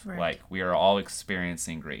grief. Right. Like we are all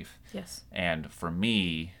experiencing grief. Yes. And for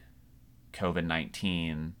me,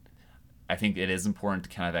 COVID-19, I think it is important to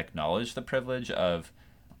kind of acknowledge the privilege of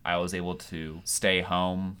I was able to stay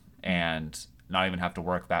home and not even have to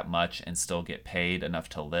work that much and still get paid enough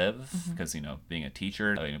to live because, being a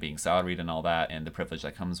teacher, being salaried and all that, and the privilege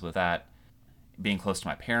that comes with that, being close to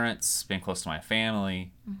my parents, being close to my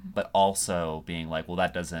family, but also being like, well,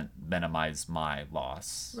 that doesn't minimize my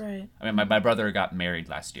loss. Right. I mean, my brother got married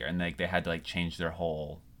last year, and they had to change their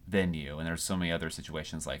whole venue, and there's so many other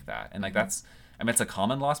situations like that. And like that's, I mean, it's a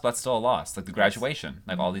common loss, but it's still a loss. Like the graduation,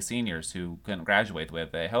 like all these seniors who couldn't graduate the way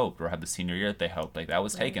that they hoped or have the senior year that they hoped, like that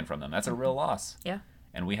was taken from them. That's a real loss. Yeah.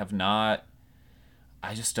 And we have not,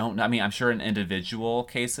 I just don't know. I mean, I'm sure in individual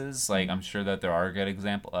cases, like I'm sure that there are good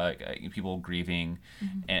examples, people grieving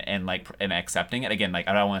and accepting it. Again, like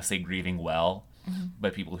I don't want to say grieving well,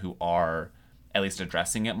 but people who are at least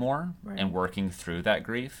addressing it more and working through that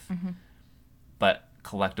grief. But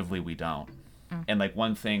collectively, we don't. And like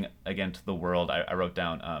one thing, again, to the world, I wrote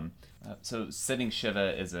down, so sitting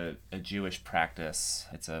Shiva is a Jewish practice.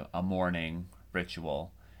 It's a mourning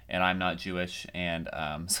ritual. And I'm not Jewish, and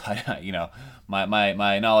so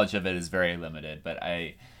my knowledge of it is very limited. But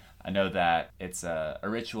I know that it's a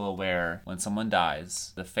ritual where when someone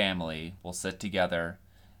dies, the family will sit together,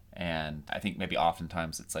 and I think maybe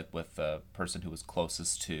oftentimes it's like with the person who was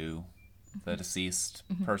closest to the deceased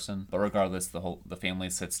person. But regardless, the family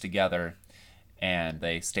sits together, and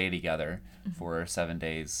they stay together for 7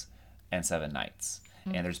 days and 7 nights.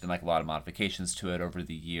 And there's been like a lot of modifications to it over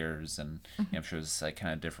the years, and I'm sure there's like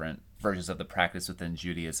kind of different versions of the practice within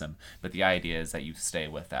Judaism. But the idea is that you stay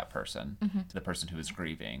with that person, the person who is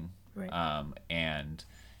grieving, and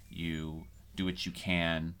you do what you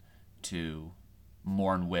can to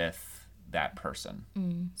mourn with that person.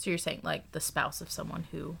 So you're saying like the spouse of someone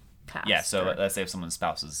who passed? Yeah. So let's say if someone's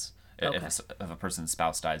spouse is, if a person's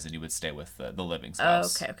spouse dies, then you would stay with the living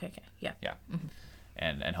spouse. Oh, okay. Yeah. Yeah.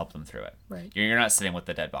 And help them through it. Right. You're not sitting with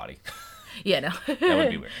the dead body. Yeah, no. That would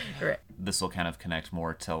be weird. Right. This will kind of connect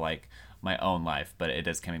more to like my own life, but it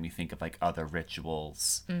does kind of make me think of like other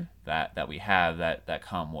rituals that we have that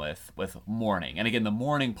come with mourning. And again, the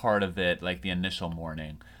mourning part of it, like the initial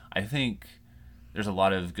mourning, I think there's a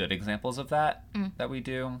lot of good examples of that we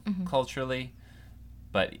do culturally.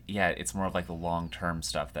 But yeah, it's more of like the long-term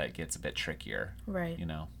stuff that gets a bit trickier. Right. You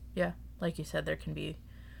know? Yeah. Like you said, there can be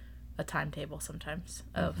a timetable sometimes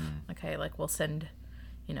of okay, like we'll send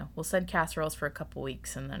casseroles for a couple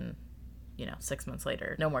weeks, and then 6 months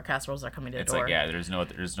later no more casseroles are coming to the door. It's like, yeah,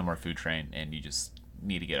 there's no more food train, and you just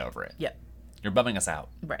need to get over it. Yep. You're bumming us out.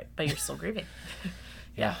 Right, but you're still grieving.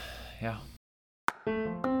 Yeah.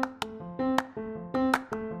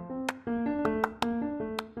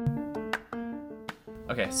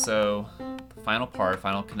 Okay, so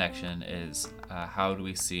final connection is how do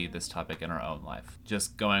we see this topic in our own life?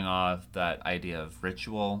 Just going off that idea of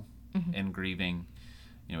ritual and grieving,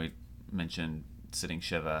 we mentioned sitting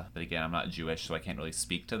Shiva, but again, I'm not Jewish, so I can't really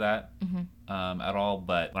speak to that at all.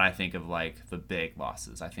 But when I think of like the big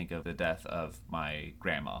losses, I think of the death of my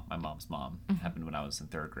grandma, my mom's mom, happened when I was in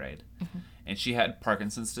 3rd grade. And she had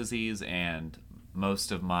Parkinson's disease, and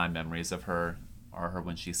most of my memories of her are her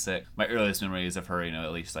when she's sick. My earliest memories of her,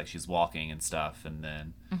 at least like she's walking and stuff, and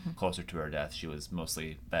then closer to her death, she was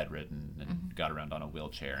mostly bedridden and got around on a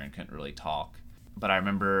wheelchair and couldn't really talk. But I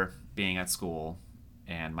remember being at school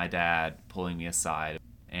and my dad pulling me aside,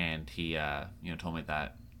 and he, told me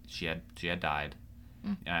that she had died.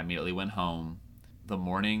 And I immediately went home. The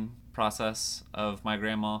mourning process of my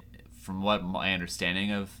grandma, from what my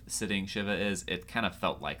understanding of sitting Shiva is, it kind of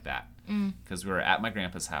felt like that, because we were at my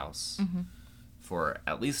grandpa's house for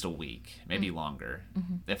at least a week, maybe longer.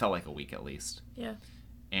 It felt like a week at least. Yeah.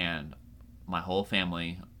 And my whole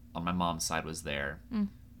family on my mom's side was there.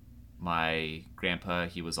 My grandpa,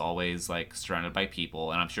 he was always like surrounded by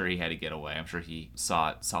people, and I'm sure he had to get away. I'm sure he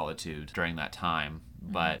sought solitude during that time,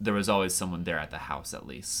 but there was always someone there at the house at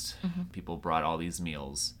least. People brought all these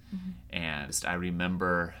meals, and I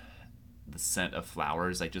remember the scent of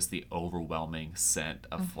flowers, like just the overwhelming scent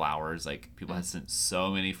of flowers. Like people had sent so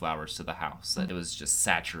many flowers to the house that it was just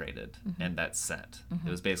saturated in that scent. It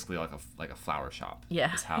was basically like a flower shop.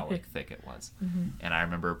 Yeah. Is how like thick it was. And I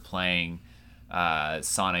remember playing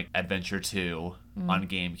Sonic Adventure 2 on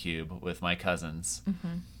GameCube with my cousins.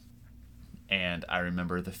 And I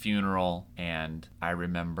remember the funeral, and I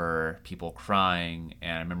remember people crying,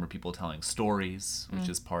 and I remember people telling stories, which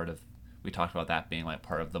is part of, we talked about that being like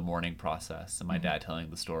part of the mourning process, and my dad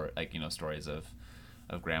telling the story, like, stories of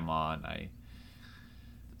grandma,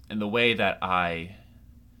 and the way that I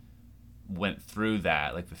went through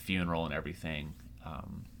that, like the funeral and everything,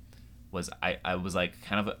 was I was like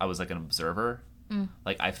I was like an observer.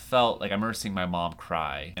 Like I felt like I remember seeing my mom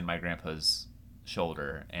cry in my grandpa's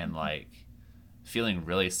shoulder, and like feeling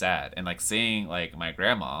really sad, and like seeing like my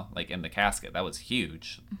grandma like in the casket. That was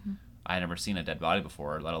huge. I had never seen a dead body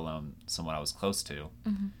before, let alone someone I was close to.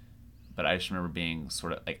 But I just remember being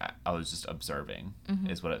sort of like I was just observing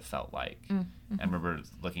is what it felt like. I remember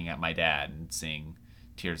looking at my dad and seeing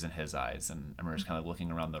tears in his eyes, and I remember just kind of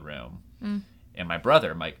looking around the room. And my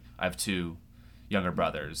brother, Mike, I have two younger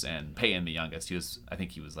brothers, and Peyton, the youngest, I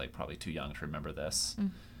think he was like probably too young to remember this.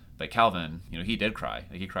 But Calvin, he did cry.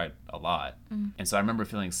 Like, he cried a lot. And so I remember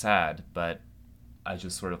feeling sad, but I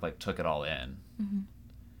just sort of like took it all in.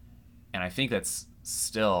 And I think that's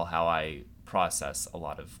still how I process a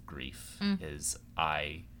lot of grief, is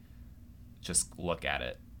I just look at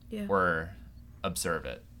it or observe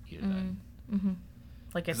it even.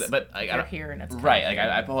 Like it's, but like, you're here and it's right. Like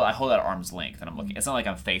I hold it at arm's length and I'm looking. It's not like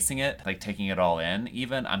I'm facing it, like taking it all in.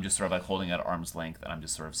 Even I'm just sort of like holding it at arm's length and I'm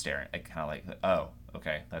just sort of staring, like kind of like, oh,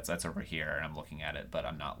 okay, that's over here, and I'm looking at it, but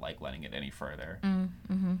I'm not like letting it any further.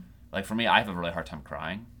 Like for me, I have a really hard time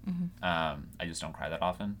crying. I just don't cry that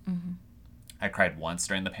often. I cried once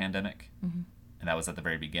during the pandemic. And that was at the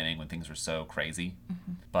very beginning when things were so crazy.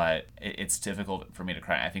 But it's difficult for me to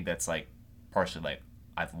cry. I think that's like partially like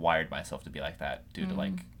I've wired myself to be like that due to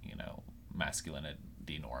like,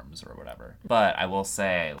 masculinity norms or whatever. But I will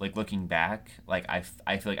say, like looking back, like I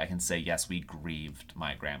feel like I can say, yes, we grieved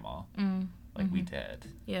my grandma. Like we did.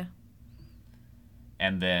 Yeah.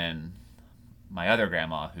 And then my other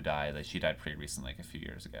grandma who died, like she died pretty recently, like a few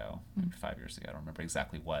years ago, maybe 5 years ago. I don't remember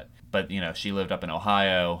exactly what. But, she lived up in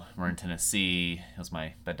Ohio. We're in Tennessee. It was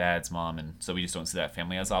my dad's mom. And so we just don't see that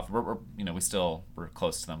family as often. We're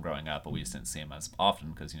close to them growing up, but we just didn't see them as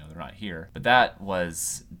often because, they're not here. But that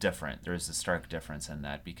was different. There was a stark difference in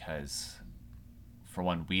that because, for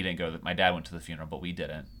one, we didn't go. My dad went to the funeral, but we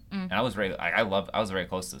didn't. And I was very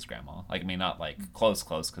close to this grandma. Like, I mean, not like close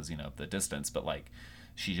because, of the distance, but like,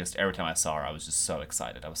 she just, every time I saw her, I was just so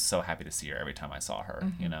excited. I was so happy to see her every time I saw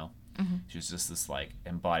her, She was just this, like,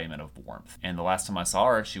 embodiment of warmth. And the last time I saw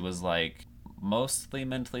her, she was, like, mostly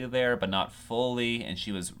mentally there, but not fully, and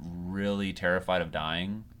she was really terrified of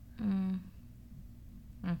dying. And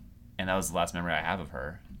that was the last memory I have of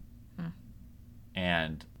her.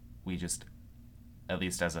 And we just, at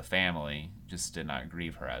least as a family, just did not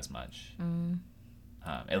grieve her as much.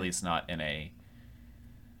 At least not in a...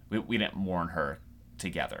 We didn't mourn her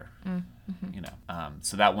together,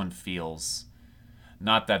 so that one feels,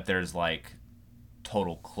 not that there's like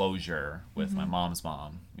total closure with my mom's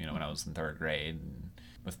mom, when I was in 3rd grade, and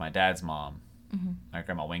with my dad's mom, my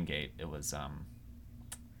grandma Wingate, it was a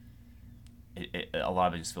lot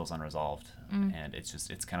of it just feels unresolved, and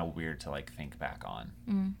it's kind of weird to like think back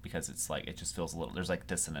on, because it's like it just feels a little, there's like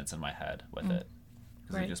dissonance in my head with it,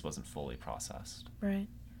 because it just wasn't fully processed. Right.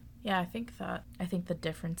 Yeah, I think the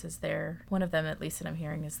difference is there. One of them, at least that I'm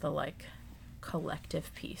hearing, is the like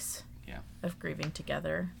collective piece of grieving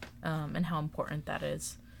together, and how important that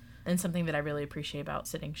is. And something that I really appreciate about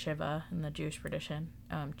sitting Shiva in the Jewish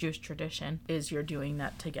tradition is you're doing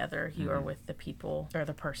that together. You are with the people or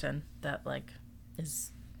the person that like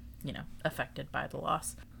is, affected by the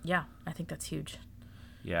loss. Yeah, I think that's huge.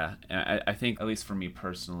 Yeah, and I think, at least for me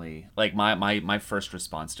personally, like my first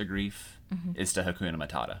response to grief is to Hakuna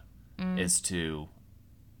Matata. Is to,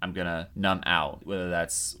 I'm gonna numb out, whether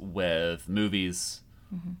that's with movies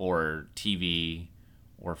or TV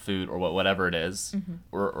or food or whatever it is,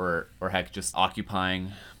 or heck, just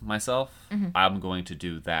occupying myself. I'm going to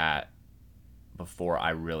do that before I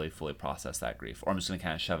really fully process that grief, or I'm just gonna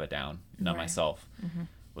kind of shove it down, numb myself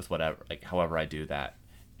with whatever, like however I do that,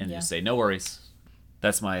 and just say no worries.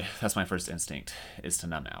 That's my first instinct, is to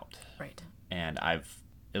numb out. Right. And I've,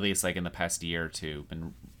 at least like in the past year or two,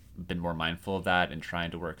 been more mindful of that and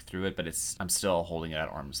trying to work through it, but I'm still holding it at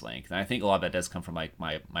arm's length. And I think a lot of that does come from like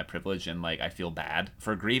my privilege, and like I feel bad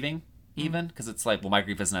for grieving even, because it's like, well, my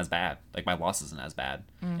grief isn't as bad, like my loss isn't as bad,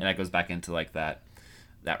 and that goes back into like that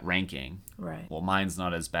ranking. Right. Well, mine's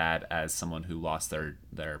not as bad as someone who lost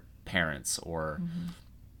their parents, or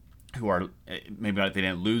who are, maybe not, they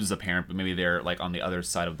didn't lose a parent, but maybe they're like on the other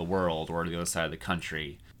side of the world or the other side of the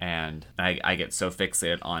country, and I get so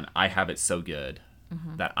fixated on I have it so good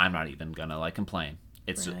that I'm not even gonna like complain.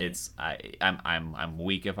 I'm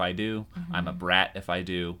weak if I do. I'm a brat if I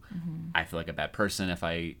do. I feel like a bad person if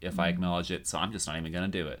I acknowledge it. So I'm just not even gonna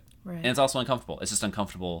do it. Right. And it's also uncomfortable. It's just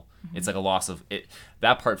uncomfortable. It's like a loss of it.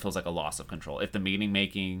 That part feels like a loss of control. If the meaning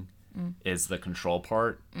making is the control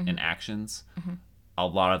part in actions, a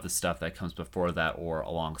lot of the stuff that comes before that or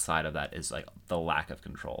alongside of that is like the lack of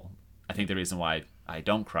control. I think the reason why I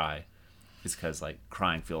don't cry is because like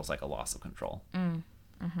crying feels like a loss of control.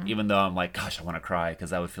 Even though I'm like, gosh, I want to cry,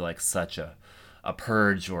 because that would feel like such a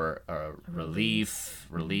purge or a release.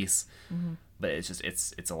 But it's just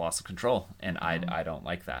it's a loss of control, and I don't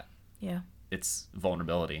like that. Yeah. It's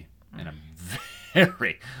vulnerability, and I'm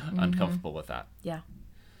very uncomfortable with that. Yeah.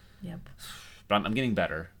 Yep. But I'm getting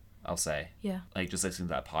better, I'll say. Yeah. Like just listening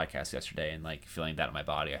to that podcast yesterday and like feeling that in my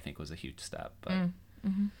body, I think was a huge step. But,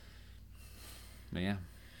 but yeah.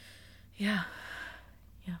 Yeah.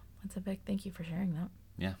 That's a big thank you for sharing that.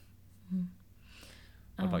 Yeah.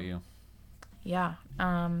 What about you? Yeah.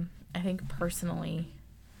 I think personally,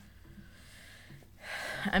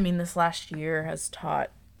 I mean, this last year has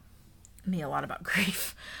taught me a lot about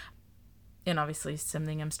grief, and obviously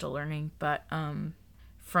something I'm still learning, but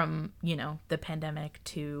from, you know, the pandemic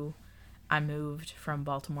to I moved from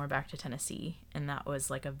Baltimore back to Tennessee, and that was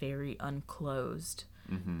like a very unclosed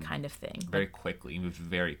kind of thing. Very quickly. You moved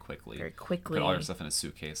very quickly. Very quickly. Put all your stuff in a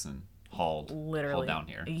suitcase and hauled down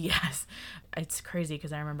here. Yes. It's crazy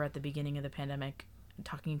because I remember at the beginning of the pandemic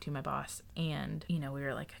talking to my boss, and, you know, we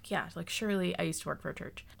were like, yeah, like, surely, I used to work for a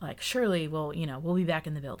church, like, surely we'll be back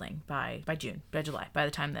in the building by June, by July, by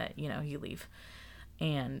the time that, you know, you leave.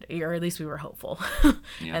 And, or at least we were hopeful.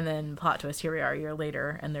 Yeah. And then plot twist, here we are a year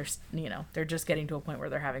later, and there's, you know, they're just getting to a point where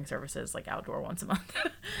they're having services like outdoor once a month.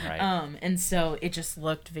 Right. And so it just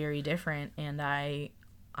looked very different, and I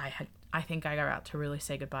think I got to really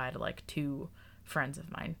say goodbye to like 2 friends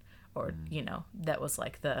of mine, or, you know, that was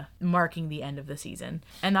like the marking the end of the season.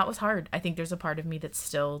 And that was hard. I think there's a part of me that's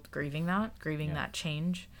still grieving that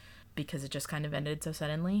change, because it just kind of ended so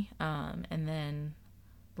suddenly. And then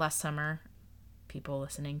last summer, people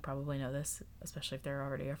listening probably know this, especially if they're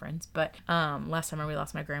already our friends, but last summer we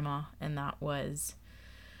lost my grandma, and that was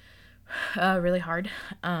really hard.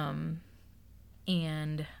 And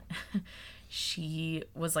she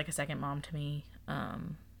was like a second mom to me.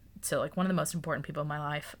 So like one of the most important people in my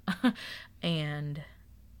life. And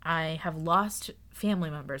I have lost family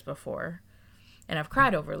members before, and I've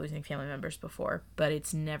cried over losing family members before, but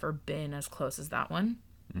it's never been as close as that one.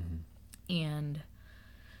 And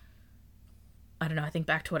I don't know, I think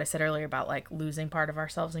back to what I said earlier about like losing part of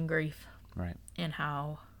ourselves in grief. Right. And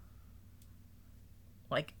how,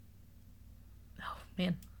 like, oh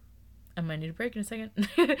man, I might need a break in a second.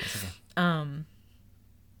 Okay.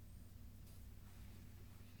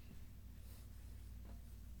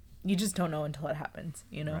 You just don't know until it happens,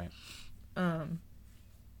 you know? Right.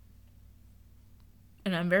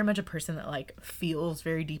 And I'm very much a person that like feels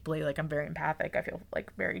very deeply, like I'm very empathic. I feel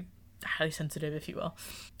like very highly sensitive, if you will.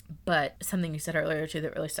 But something you said earlier too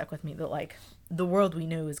that really stuck with me, that like the world we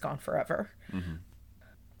knew is gone forever.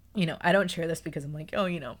 You know, I don't share this because I'm like, oh,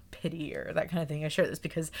 you know, pity or that kind of thing. I share this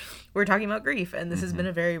because we're talking about grief, and this has been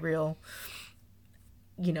a very real,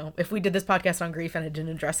 you know, if we did this podcast on grief and I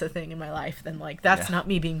didn't address a thing in my life, then like that's not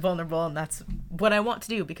me being vulnerable, and that's what I want to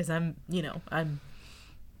do, because I'm, you know, I'm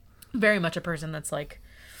very much a person that's like,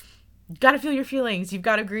 you gotta feel your feelings, you've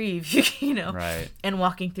got to grieve, you know. Right. And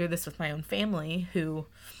walking through this with my own family, who,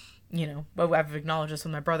 you know, I've acknowledged this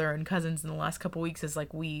with my brother and cousins in the last couple weeks, is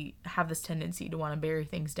like we have this tendency to want to bury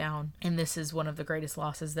things down, and this is one of the greatest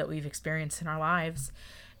losses that we've experienced in our lives.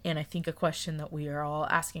 And I think a question that we are all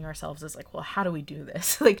asking ourselves is like, well, how do we do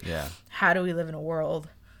this? Like, how do we live in a world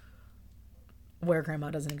where grandma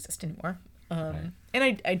doesn't exist anymore? Right.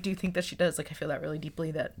 And I do think that she does. Like, I feel that really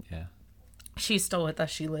deeply, that she's still with us.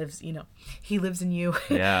 She lives, you know, he lives in you.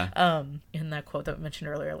 Yeah. In that quote that we mentioned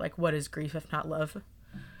earlier, like, what is grief if not love?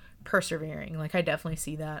 Persevering. Like, I definitely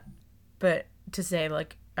see that. But to say,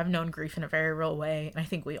 like, I've known grief in a very real way, and I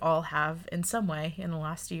think we all have in some way in the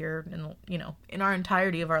last year, and, you know, in our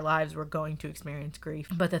entirety of our lives, we're going to experience grief.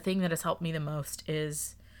 But the thing that has helped me the most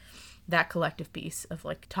is that collective piece of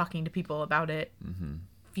like talking to people about it,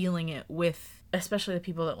 feeling it with, especially the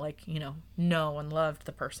people that like, you know and loved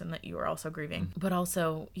the person that you are also grieving, but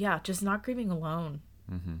also, just not grieving alone.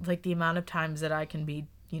 Like the amount of times that I can be,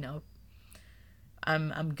 you know,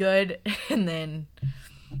 I'm good, and then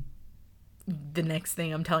the next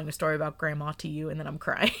thing I'm telling a story about grandma to you, and then I'm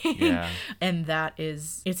crying. And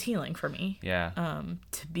it's healing for me.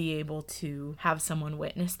 To be able to have someone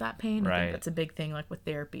witness that pain. I think that's a big thing, like with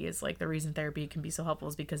therapy, is like the reason therapy can be so helpful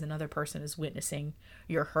is because another person is witnessing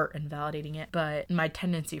your hurt and validating it. But my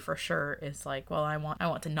tendency for sure is like, well, I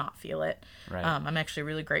want to not feel it. I'm actually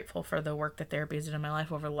really grateful for the work that therapy has done in my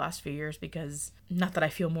life over the last few years, because not that I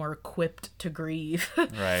feel more equipped to grieve,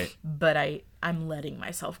 but I'm letting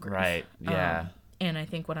myself grieve. And I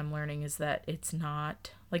think what I'm learning is that it's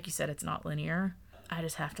not, like you said, it's not linear. I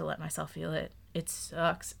just have to let myself feel it. It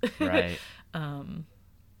sucks. But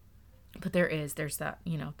there's that,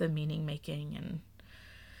 you know, the meaning making, and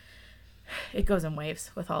it goes in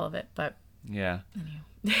waves with all of it. But anyway.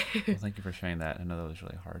 Well, thank you for sharing that. I know that was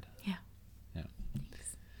really hard.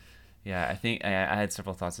 Thanks. I think I had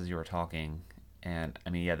several thoughts as you were talking, and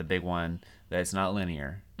I mean, the big one, that it's not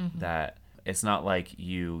linear, that it's not like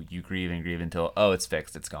you grieve and grieve until, oh, it's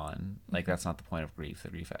fixed, it's gone. Like, that's not the point of grief. The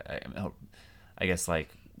grief, I guess, like,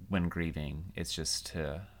 when grieving, it's just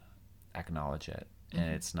to acknowledge it,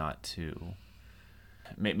 and it's not to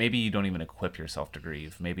maybe you don't even equip yourself to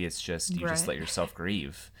grieve. Maybe it's just you just Right. let yourself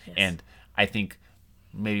grieve. Yes. And I think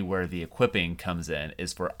maybe where the equipping comes in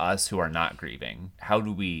is for us who are not grieving. How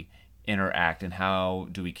do we interact and how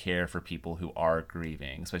do we care for people who are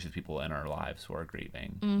grieving, especially the people in our lives who are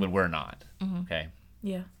grieving when we're not? Okay.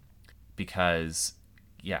 Yeah. Because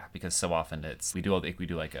so often we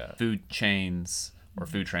do like a food chains or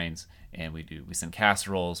food trains, and we send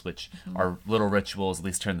casseroles, which are little rituals, at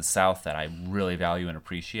least here in the South, that I really value and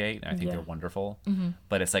appreciate, and I think Yeah. they're wonderful.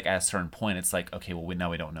 But it's like at a certain point, it's like, okay, well,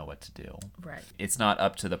 now we don't know what to do. Right. It's not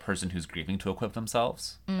up to the person who's grieving to equip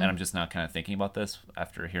themselves, and I'm just now kind of thinking about this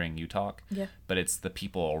after hearing you talk. Yeah. But it's the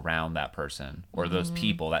people around that person or those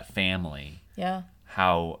people, that family. Yeah.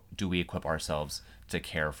 How do we equip ourselves to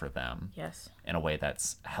care for them? Yes. In a way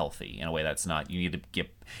that's healthy, in a way that's not, you need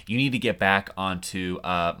to get back onto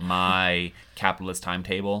my capitalist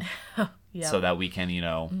timetable Yeah. so that we can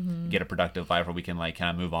get a productive life where we can like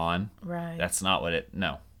kind of move on. Right. That's not what it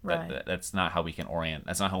no Right. that's not how we can orient,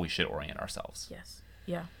 that's not how we should orient ourselves. Yes.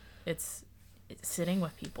 Yeah. It's sitting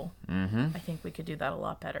with people. I think we could do that a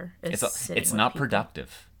lot better. It's sitting with not people.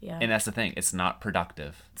 productive. Yeah. And that's the thing, it's not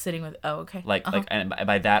productive. Sitting with. Oh, okay. Like and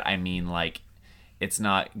by that I mean like it's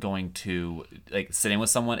not going to, like, sitting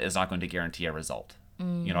with someone is not going to guarantee a result.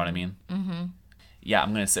 You know what I mean? Yeah,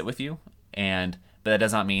 I'm going to sit with you, but that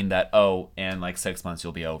does not mean that, in like 6 months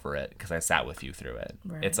you'll be over it because I sat with you through it.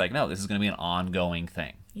 Right. It's like, no, this is going to be an ongoing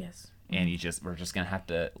thing. Yes. And we're just going to have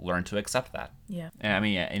to learn to accept that. Yeah. And I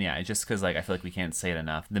mean, it's just because like I feel like we can't say it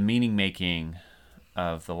enough. The meaning making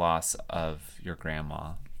of the loss of your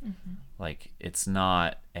grandma, like it's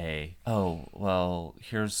not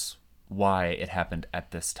here's why it happened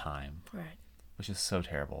at this time, Right. which is so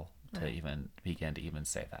terrible to even begin to even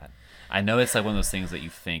say that. I know it's like one of those things that you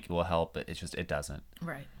think will help, but it doesn't.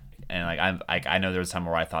 Right. And like I know there was a time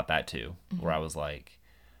where I thought that too, where I was like,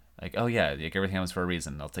 oh yeah, like everything happens for a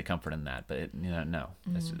reason. I'll take comfort in that. But no,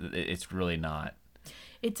 it's really not.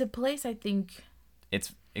 It's a place, I think.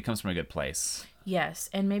 It comes from a good place. Yes,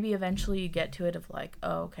 and maybe eventually you get to it of like,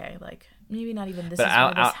 oh, okay, like maybe not even this But is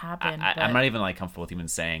where this happened. I'm not even like comfortable with even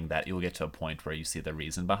saying that you'll get to a point where you see the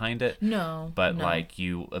reason behind it. No. But no. like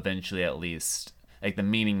you eventually at least, like the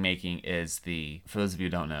meaning making is for those of you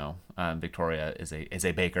who don't know, Victoria is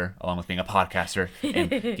a baker along with being a podcaster and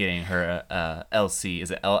getting her LC, is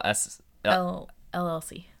it LLC.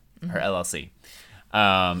 her LLC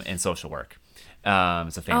in social work.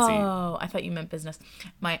 It's a fancy. Oh, I thought you meant business.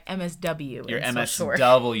 My MSW. Your in social work.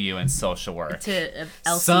 MSW in social work. To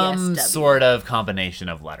LCSW. Some sort of combination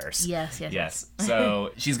of letters. Yes.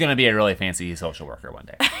 So she's going to be a really fancy social worker one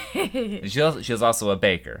day. She's also a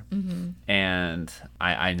baker. And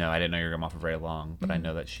I know, I didn't know your grandma for very long, but I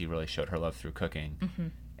know that she really showed her love through cooking.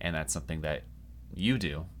 And that's something that you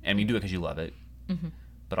do. And you do it because you love it.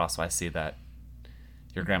 But also I see that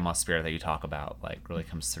your grandma's spirit that you talk about like really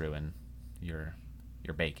comes through in your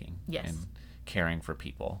baking. Yes. And caring for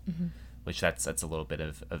people. Which that's a little bit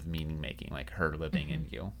of meaning making, like her living in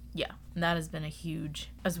you. Yeah, and that has been a huge,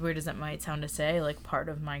 as weird as it might sound to say, like part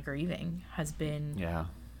of my grieving has been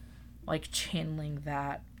like channeling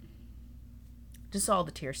that. Just all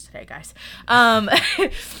the tears today, guys.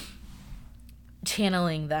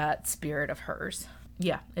 Channeling that spirit of hers.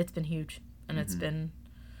 Yeah, it's been huge. And it's been,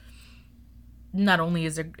 not only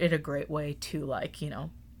is it a great way to like,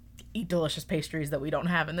 eat delicious pastries that we don't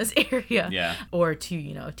have in this area. Yeah. Or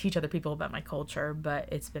to, teach other people about my culture, but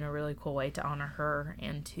it's been a really cool way to honor her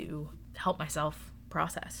and to help myself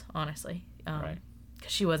process, honestly. Right.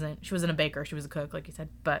 Because she wasn't a baker, she was a cook, like you said,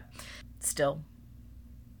 but still,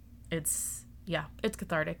 it's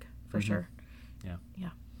cathartic for sure. Yeah. Yeah.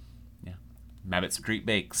 Mabbott Street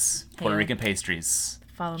Bakes, Puerto Rican pastries.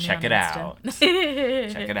 Follow me Check on it Insta. out.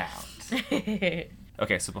 Check it out.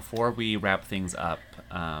 Okay, so before we wrap things up,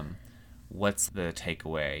 what's the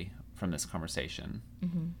takeaway from this conversation?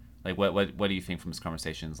 Like, what do you think from this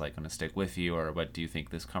conversation is like going to stick with you, or what do you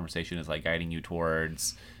think this conversation is like guiding you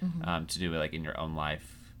towards to do like in your own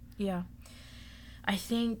life? Yeah, I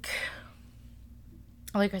think,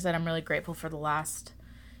 like I said, I'm really grateful for the last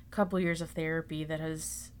couple years of therapy that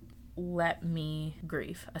has let me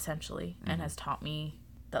grieve essentially, and has taught me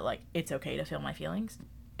that like it's okay to feel my feelings.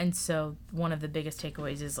 And so one of the biggest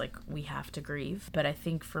takeaways is like we have to grieve, but I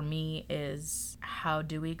think for me is how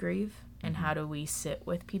do we grieve and how do we sit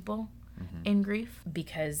with people in grief,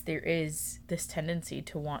 because there is this tendency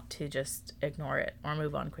to want to just ignore it or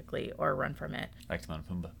move on quickly or run from it, Like Timon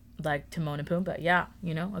and Pumbaa. like Timon and Pumbaa. Yeah,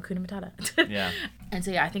 Hakuna Matata. Yeah. And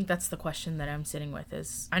so, I think that's the question that I'm sitting with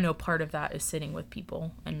is, I know part of that is sitting with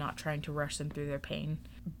people and not trying to rush them through their pain,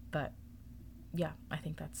 but yeah, I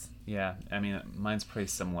think that's... Yeah, I mean, mine's pretty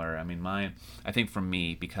similar. I mean, I think for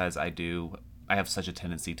me, because I have such a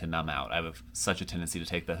tendency to numb out. I have such a tendency to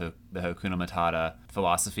take the Hakuna Matata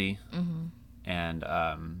philosophy and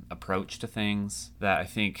approach to things, that I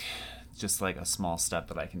think just like a small step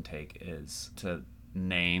that I can take is to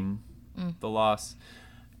name the loss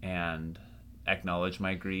and acknowledge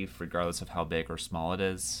my grief, regardless of how big or small it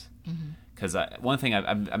is. Because one thing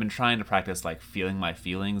I've been trying to practice, like feeling my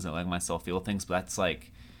feelings and letting myself feel things, but that's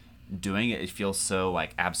like doing it feels so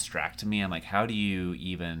like abstract to me. I'm like, how do you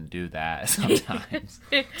even do that sometimes?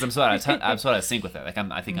 Because I'm so out of sync with it. Like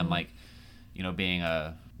I think I'm like, you know, being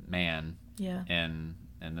a man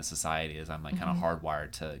in the society is I'm like kind of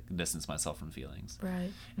hardwired to distance myself from feelings.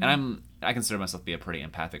 Right. And I consider myself to be a pretty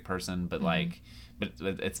empathic person, but like, but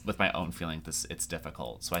it's with my own feelings, it's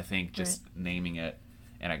difficult. So I think just naming it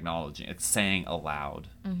and acknowledging it's saying aloud,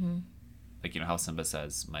 like, you know how Simba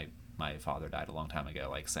says, my father died a long time ago,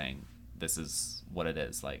 like saying this is what it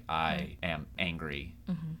is, like I am angry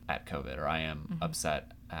at COVID, or I am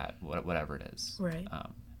upset at whatever it is, right,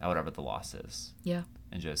 at whatever the loss is. Yeah.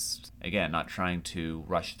 And just, again, not trying to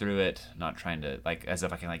rush through it, not trying to, like, as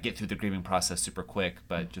if I can, like, get through the grieving process super quick,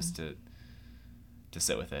 but just to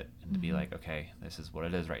sit with it and to be like, okay, this is what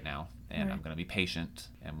it is right now, and I'm going to be patient,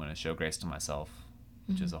 and I'm going to show grace to myself,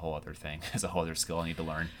 which is a whole other thing. It's a whole other skill I need to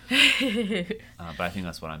learn. But I think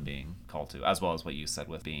that's what I'm being called to, as well as what you said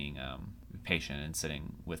with being patient and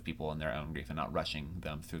sitting with people in their own grief and not rushing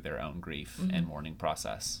them through their own grief and mourning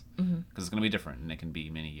process. Because it's going to be different, and it can be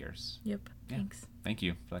many years. Yep. Yeah. Thanks. Thank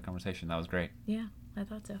you for that conversation. That was great. Yeah, I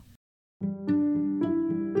thought so.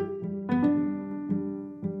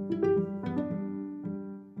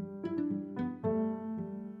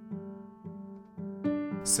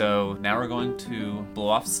 So now we're going to blow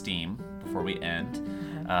off steam before we end.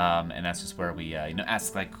 And that's just where we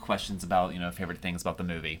ask like questions about favorite things about the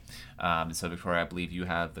movie. So Victoria, I believe you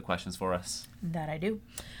have the questions for us. That I do.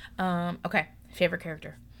 Okay, favorite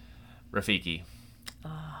character. Rafiki.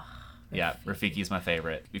 Yeah, Rafiki is my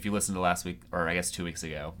favorite. If you listened to last week, or I guess 2 weeks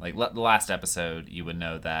ago, like the last episode, you would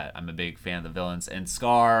know that I'm a big fan of the villains. And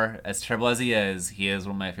Scar, as terrible as he is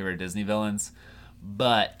one of my favorite Disney villains.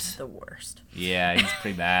 But the worst. Yeah, he's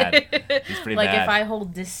pretty bad. He's pretty like, bad. Like, if I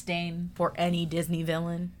hold disdain for any Disney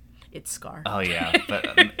villain, it's Scar. Oh yeah, but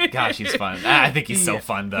gosh, he's fun. I think he's so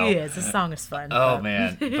fun though. He is. The song is fun. Oh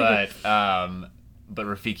man, but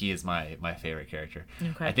Rafiki is my favorite character.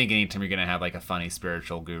 Okay. I think anytime you're gonna have like a funny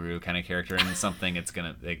spiritual guru kind of character in something, it's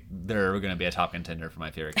gonna they're gonna be a top contender for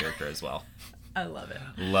my favorite character as well. I love it.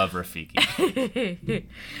 Love Rafiki.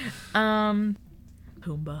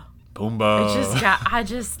 Pumbaa. Pumbaa. I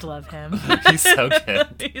just love him. He's so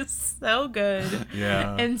good. He's so good.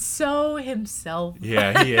 Yeah. And so himself.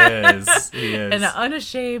 Yeah, he is. He is. And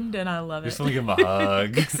unashamed, and I love it. Just want to give him a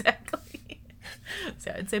hug. Exactly.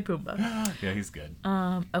 So I'd say Pumbaa. Yeah, he's good.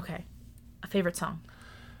 Okay. A favorite song.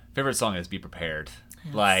 Favorite song is "Be Prepared."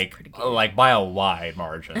 Yeah, like by a wide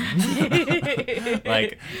margin.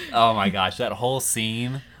 Like, oh my gosh, that whole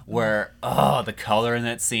scene where the color in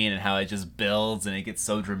that scene and how it just builds and it gets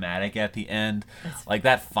so dramatic at the end. Like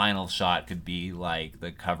that final shot could be like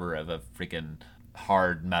the cover of a freaking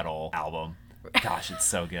hard metal album. Gosh, it's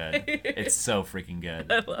so good. It's so freaking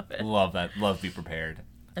good. I love it. Love that. Love Be Prepared.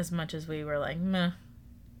 As much as we were like, meh,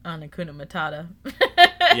 on Hakuna Matata.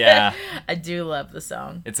 Yeah. I do love the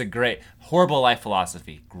song. It's a great, Horrible Life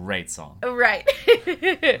Philosophy. Great song. Right.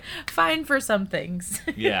 Fine for some things.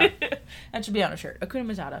 Yeah. That should be on a shirt. Hakuna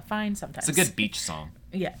Matata. Fine sometimes. It's a good beach song.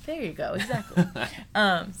 Yeah, there you go. Exactly.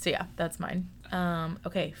 So yeah, that's mine.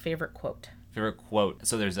 Okay, favorite quote. Favorite quote.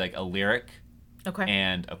 So there's like a lyric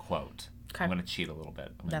and a quote. Okay. I'm going to cheat a little bit.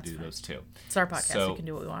 I'm going to do those two. It's our podcast. So, we can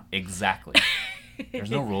do what we want. Exactly.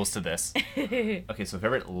 There's no rules to this. Okay, so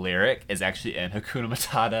favorite lyric is actually in Hakuna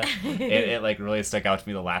Matata. It like really stuck out to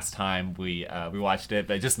me the last time we watched it,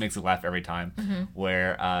 but it just makes me laugh every time.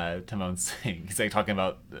 Where Timon's saying, he's like talking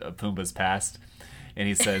about Pumbaa's past, and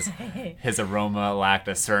he says his aroma lacked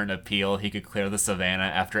a certain appeal. He could clear the savannah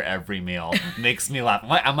after every meal. Makes me laugh.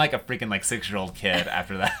 I'm like a freaking like 6-year-old kid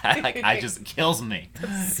after that. Like, I just kills me.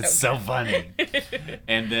 It's so funny.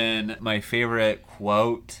 And then my favorite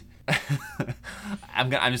quote.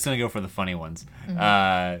 I'm just gonna go for the funny ones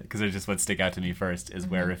because they're just what stick out to me first is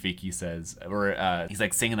where Rafiki says, or he's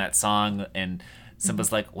like singing that song and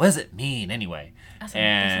Simba's like, what does it mean anyway?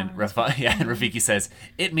 And Rafiki says,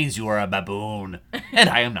 it means you are a baboon and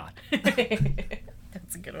I am not.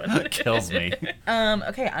 That's a good one. Kills me.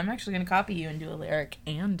 Okay, I'm actually gonna copy you and do a lyric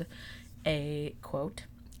and a quote.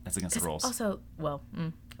 That's against the rules. Also, well,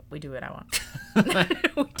 We do what I want.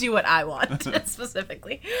 We do what I want,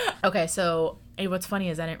 specifically. Okay, so what's funny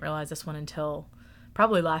is I didn't realize this one until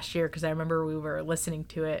probably last year, because I remember we were listening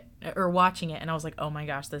to it or watching it, and I was like, oh my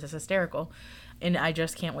gosh, this is hysterical. And I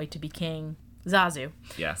Just Can't Wait to Be King. Zazu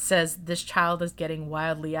says this child is getting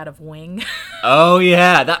wildly out of wing. Oh,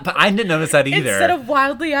 yeah. But I didn't notice that either. Instead of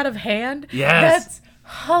wildly out of hand. Yes. That's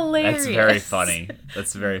hilarious. That's very funny.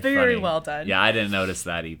 That's very funny. Very well done. Yeah, I didn't notice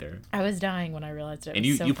that either. I was dying when I realized it. And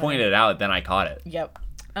you pointed it out, then I caught it. Yep.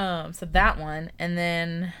 So that one, and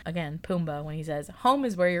then again Pumbaa when he says, "Home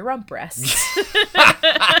is where your rump rests."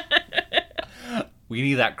 We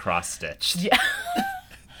need that cross stitched. Yeah.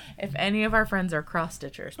 If any of our friends are cross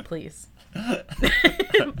stitchers, please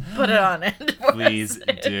put it on it. Please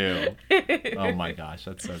do. Oh my gosh,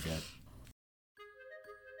 that's so good.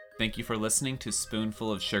 Thank you for listening to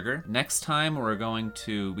Spoonful of Sugar. Next time, we're going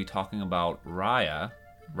to be talking about Raya.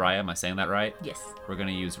 Raya, am I saying that right? Yes. We're going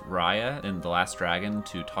to use Raya in The Last Dragon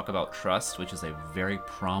to talk about trust, which is a very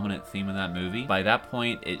prominent theme in that movie. By that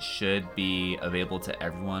point, it should be available to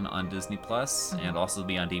everyone on Disney Plus, and also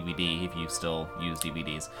be on DVD if you still use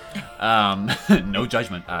DVDs. No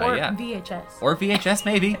judgment. Or yeah. VHS. Or VHS,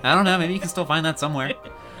 maybe. I don't know. Maybe you can still find that somewhere.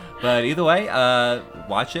 But either way,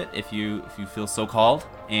 watch it if you feel so called,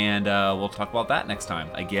 and we'll talk about that next time.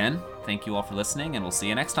 Again, thank you all for listening, and we'll see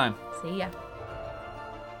you next time. See ya.